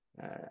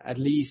 At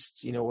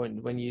least,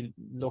 when you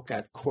look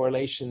at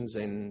correlations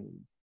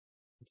in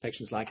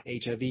infections like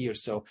HIV or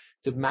so,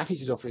 the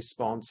magnitude of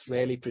response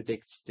rarely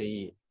predicts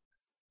the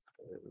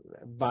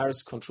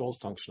virus control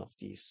function of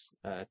these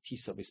T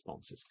cell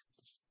responses.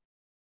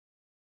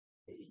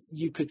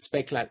 You could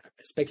speculate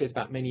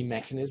about many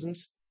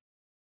mechanisms.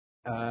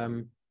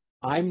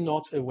 I'm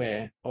not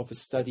aware of a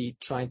study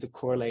trying to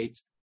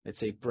correlate, let's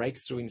say,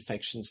 breakthrough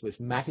infections with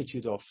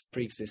magnitude of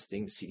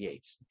pre-existing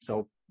CD8s.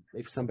 So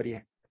if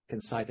somebody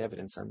can cite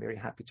evidence, I'm very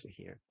happy to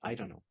hear. I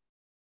don't know.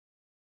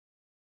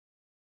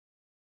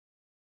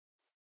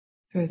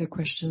 Further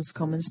questions,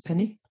 comments,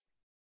 Penny?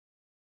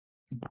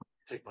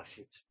 Take my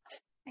seat.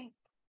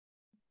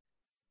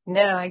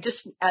 No, I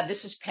just,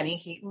 this is Penny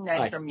Heaton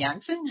from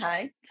Janssen.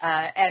 Hi.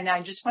 And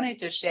I just wanted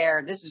to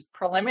share, this is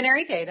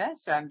preliminary data,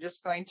 so I'm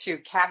just going to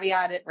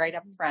caveat it right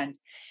up front.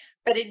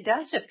 But it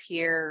does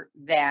appear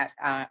that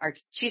our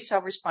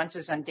T-cell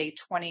responses on day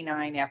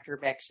 29 after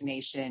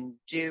vaccination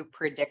do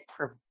predict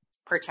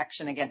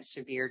protection against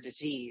severe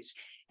disease.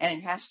 And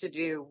it has to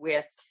do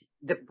with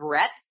the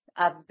breadth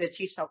of the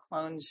T-cell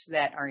clones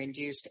that are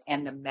induced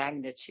and the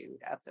magnitude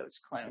of those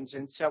clones.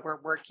 And so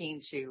we're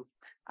working to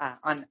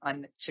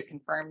to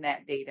confirm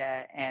that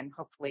data and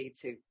hopefully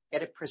to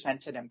get it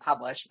presented and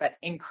published, but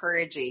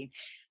encouraging.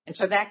 And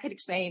so that could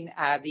explain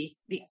the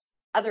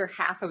other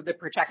half of the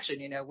protection.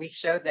 You know, we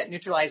showed that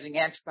neutralizing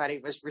antibody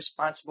was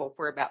responsible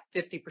for about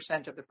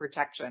 50% of the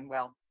protection.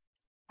 Well,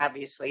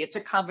 obviously, it's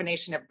a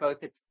combination of both,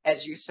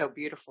 as you so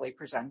beautifully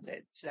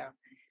presented. So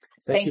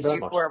thank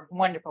you for a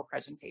wonderful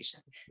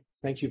presentation.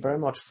 Thank you very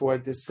much for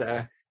this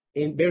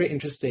very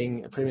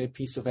interesting preliminary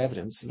piece of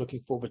evidence.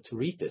 Looking forward to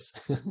read this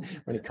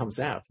when it comes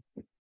out.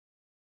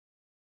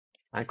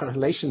 And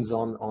congratulations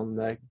on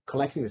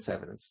collecting this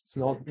evidence. It's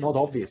not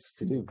obvious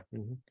to do.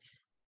 Mm-hmm.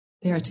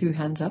 There are two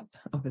hands up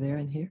over there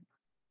and here.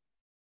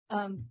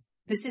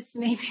 This is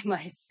maybe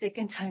my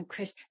second time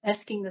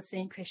asking the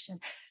same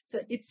question. So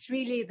it's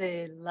really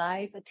the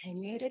live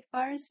attenuated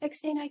virus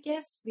vaccine, I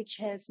guess, which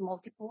has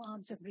multiple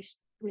arms of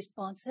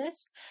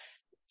responses,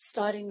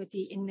 starting with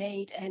the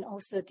innate and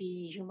also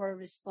the humoral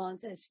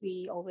response, as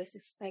we always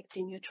expect,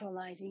 the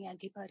neutralizing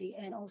antibody,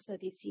 and also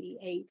the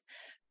CD8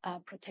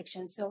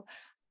 protection. So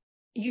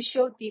you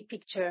showed the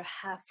picture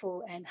half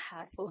full and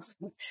half full.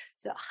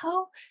 So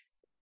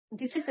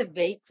this is a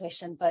vague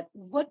question, but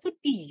what would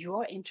be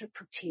your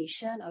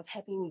interpretation of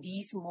having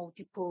these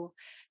multiple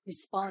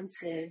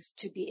responses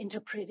to be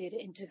interpreted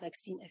into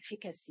vaccine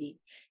efficacy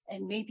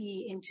and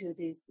maybe into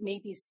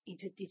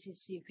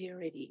disease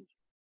severity?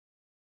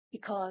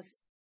 Because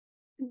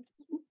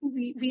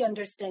we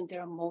understand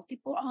there are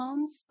multiple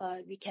arms,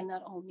 but we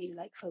cannot only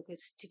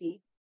focus to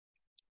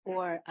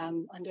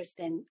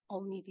understand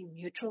only the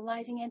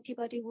neutralizing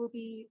antibody will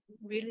be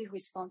really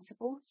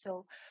responsible.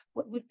 So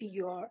what would be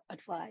your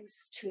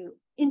advice to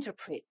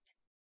interpret?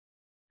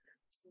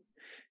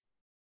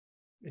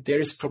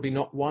 There is probably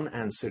not one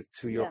answer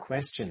to your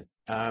question.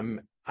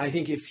 I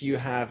think if you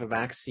have a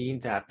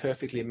vaccine that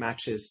perfectly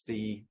matches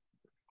the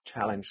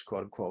challenge,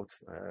 quote unquote,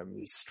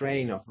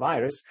 strain of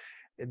virus,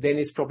 then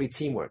it's probably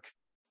teamwork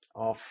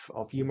of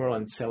humoral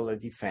and cellular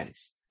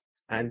defense.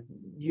 And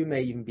you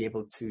may even be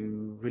able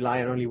to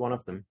rely on only one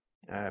of them,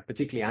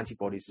 particularly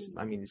antibodies.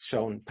 I mean, it's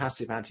shown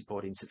passive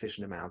antibody in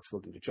sufficient amounts will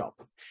do the job.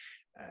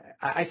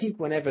 I think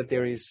whenever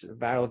there is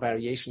viral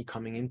variation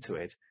coming into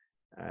it,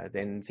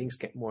 then things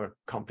get more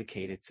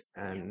complicated.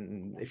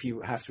 And if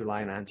you have to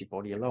rely on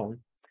antibody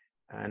alone,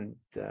 and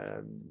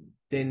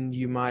then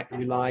you might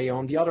rely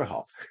on the other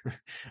half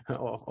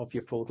of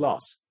your full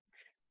glass.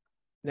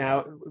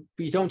 Now,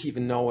 we don't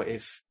even know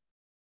if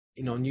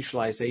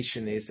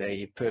neutralization is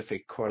a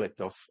perfect correlate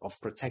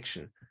of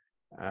protection.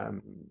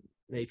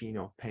 Maybe,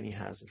 Penny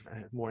has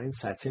more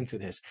insights into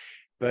this.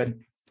 But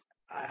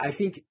I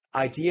think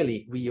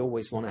ideally, we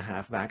always want to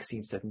have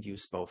vaccines that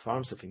induce both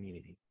arms of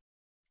immunity.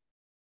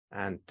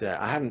 And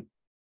I haven't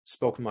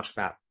spoken much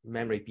about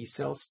memory B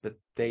cells, but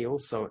they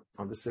also,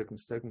 under certain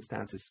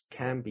circumstances,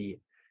 can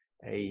be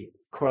a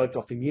correlate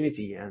of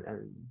immunity. And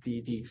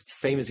the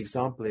famous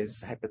example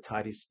is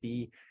hepatitis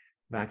B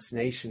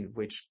vaccination,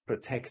 which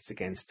protects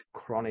against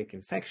chronic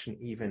infection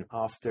even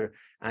after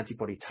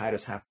antibody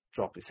titers have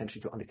dropped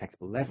essentially to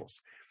undetectable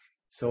levels.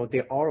 So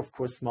there are, of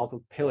course,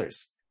 multiple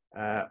pillars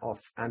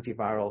of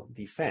antiviral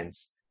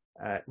defense,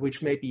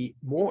 which may be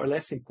more or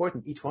less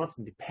important, each one of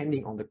them,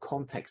 depending on the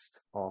context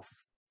of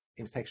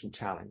infection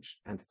challenge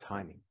and the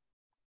timing.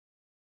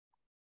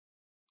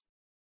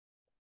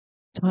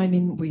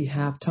 Timing, we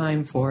have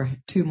time for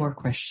two more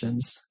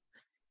questions.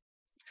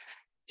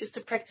 Just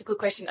a practical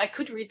question. I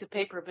could read the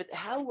paper, but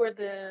how were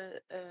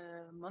the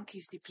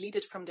monkeys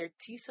depleted from their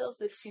T cells?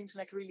 That seems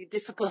like really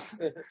difficult.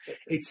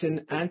 It's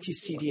an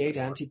anti-CD8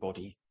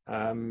 antibody.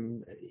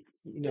 Then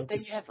you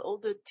have all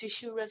the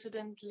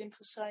tissue-resident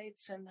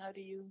lymphocytes, and how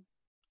do you...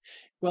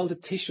 Well, the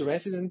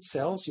tissue-resident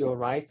cells, you're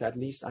right, at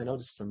least I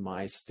noticed from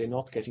mice, they're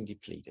not getting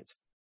depleted.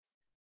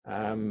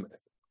 Sorry?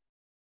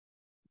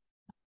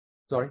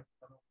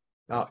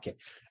 Oh, okay.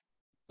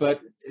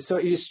 But so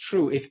it is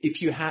true,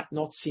 if you had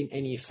not seen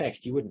any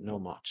effect, you wouldn't know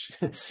much.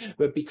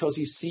 But because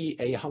you see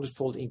a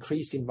 100-fold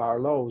increase in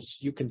viral loads,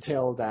 you can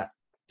tell that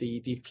the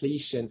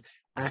depletion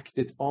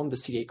acted on the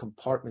CD8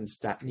 compartments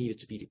that needed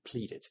to be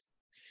depleted.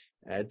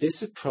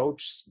 This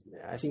approach,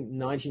 I think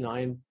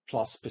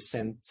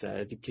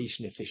 99+%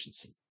 depletion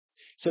efficiency.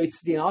 So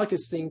it's the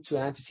analogous thing to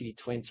an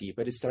anti-CD20,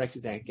 but it's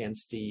directed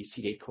against the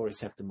CD8 core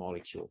receptor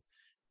molecule.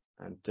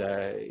 And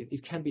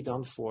it can be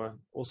done for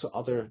also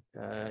other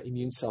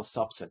immune cell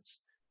subsets.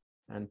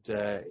 And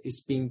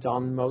it's being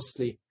done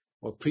mostly,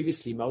 or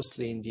previously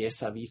mostly in the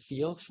SIV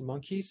field for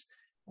monkeys.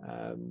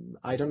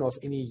 I don't know of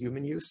any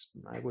human use.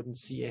 I wouldn't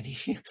see any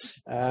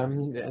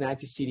an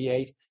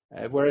anti-CD8,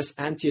 whereas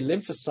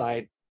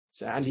anti-lymphocyte,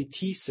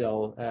 anti-T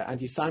cell,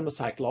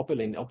 anti-thymocyte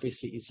globulin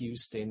obviously is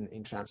used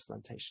in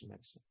transplantation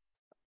medicine.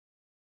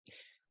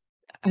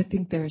 I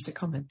think there is a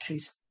comment,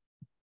 please.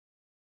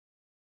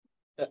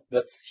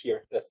 That's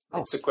here.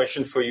 That's a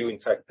question for you. In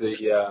fact,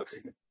 you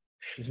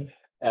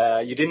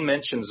didn't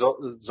mention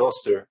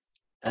zoster,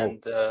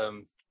 and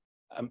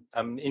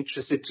I'm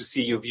interested to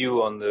see your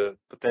view on the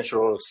potential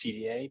role of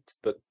CD8.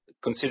 But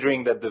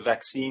considering that the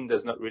vaccine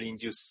does not really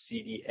induce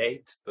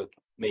CD8, but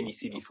mainly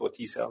CD4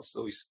 T cells,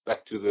 so it's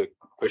back to the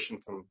question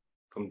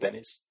from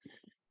Dennis.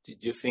 Do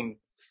you think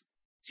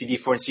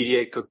CD4 and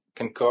CD8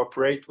 can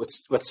cooperate?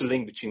 What's the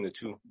link between the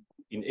two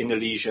in a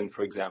lesion,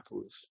 for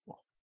example?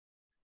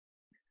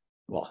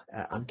 Well,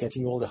 I'm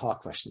getting all the hard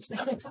questions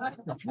now.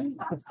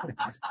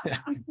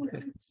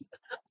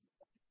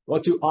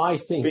 What do I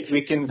think?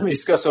 We can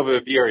discuss over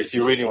a beer if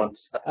you really want.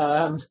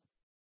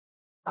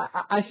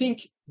 I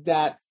think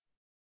that,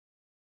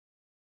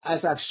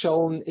 as I've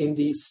shown in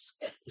this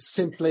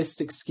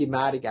simplistic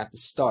schematic at the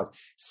start,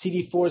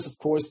 CD4s, of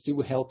course, do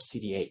help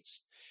CD8s.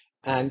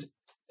 And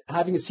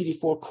having a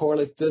CD4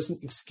 correlate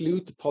doesn't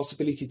exclude the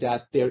possibility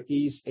that there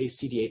is a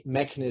CD8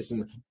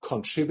 mechanism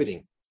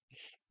contributing,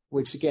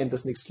 which again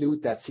doesn't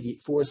exclude that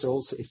CD4s are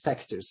also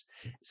effectors.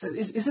 So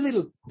it's a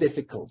little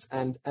difficult.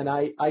 And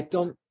I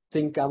don't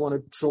think I want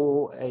to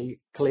draw a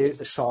clear,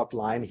 sharp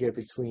line here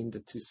between the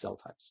two cell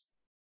types.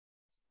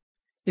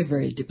 You're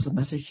very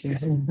diplomatic here.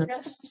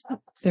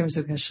 There was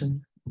a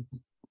question.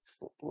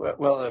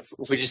 Well, if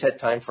we just had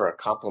time for a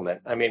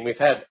compliment. I mean, we've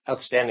had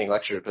outstanding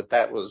lectures, but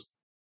that was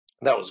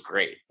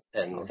great.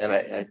 And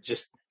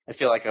I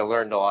feel like I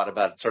learned a lot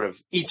about sort of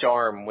each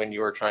arm when you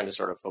were trying to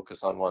sort of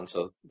focus on one.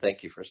 So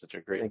thank you for such a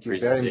great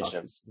presentation. Very much.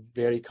 It's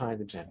very kind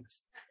and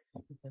generous.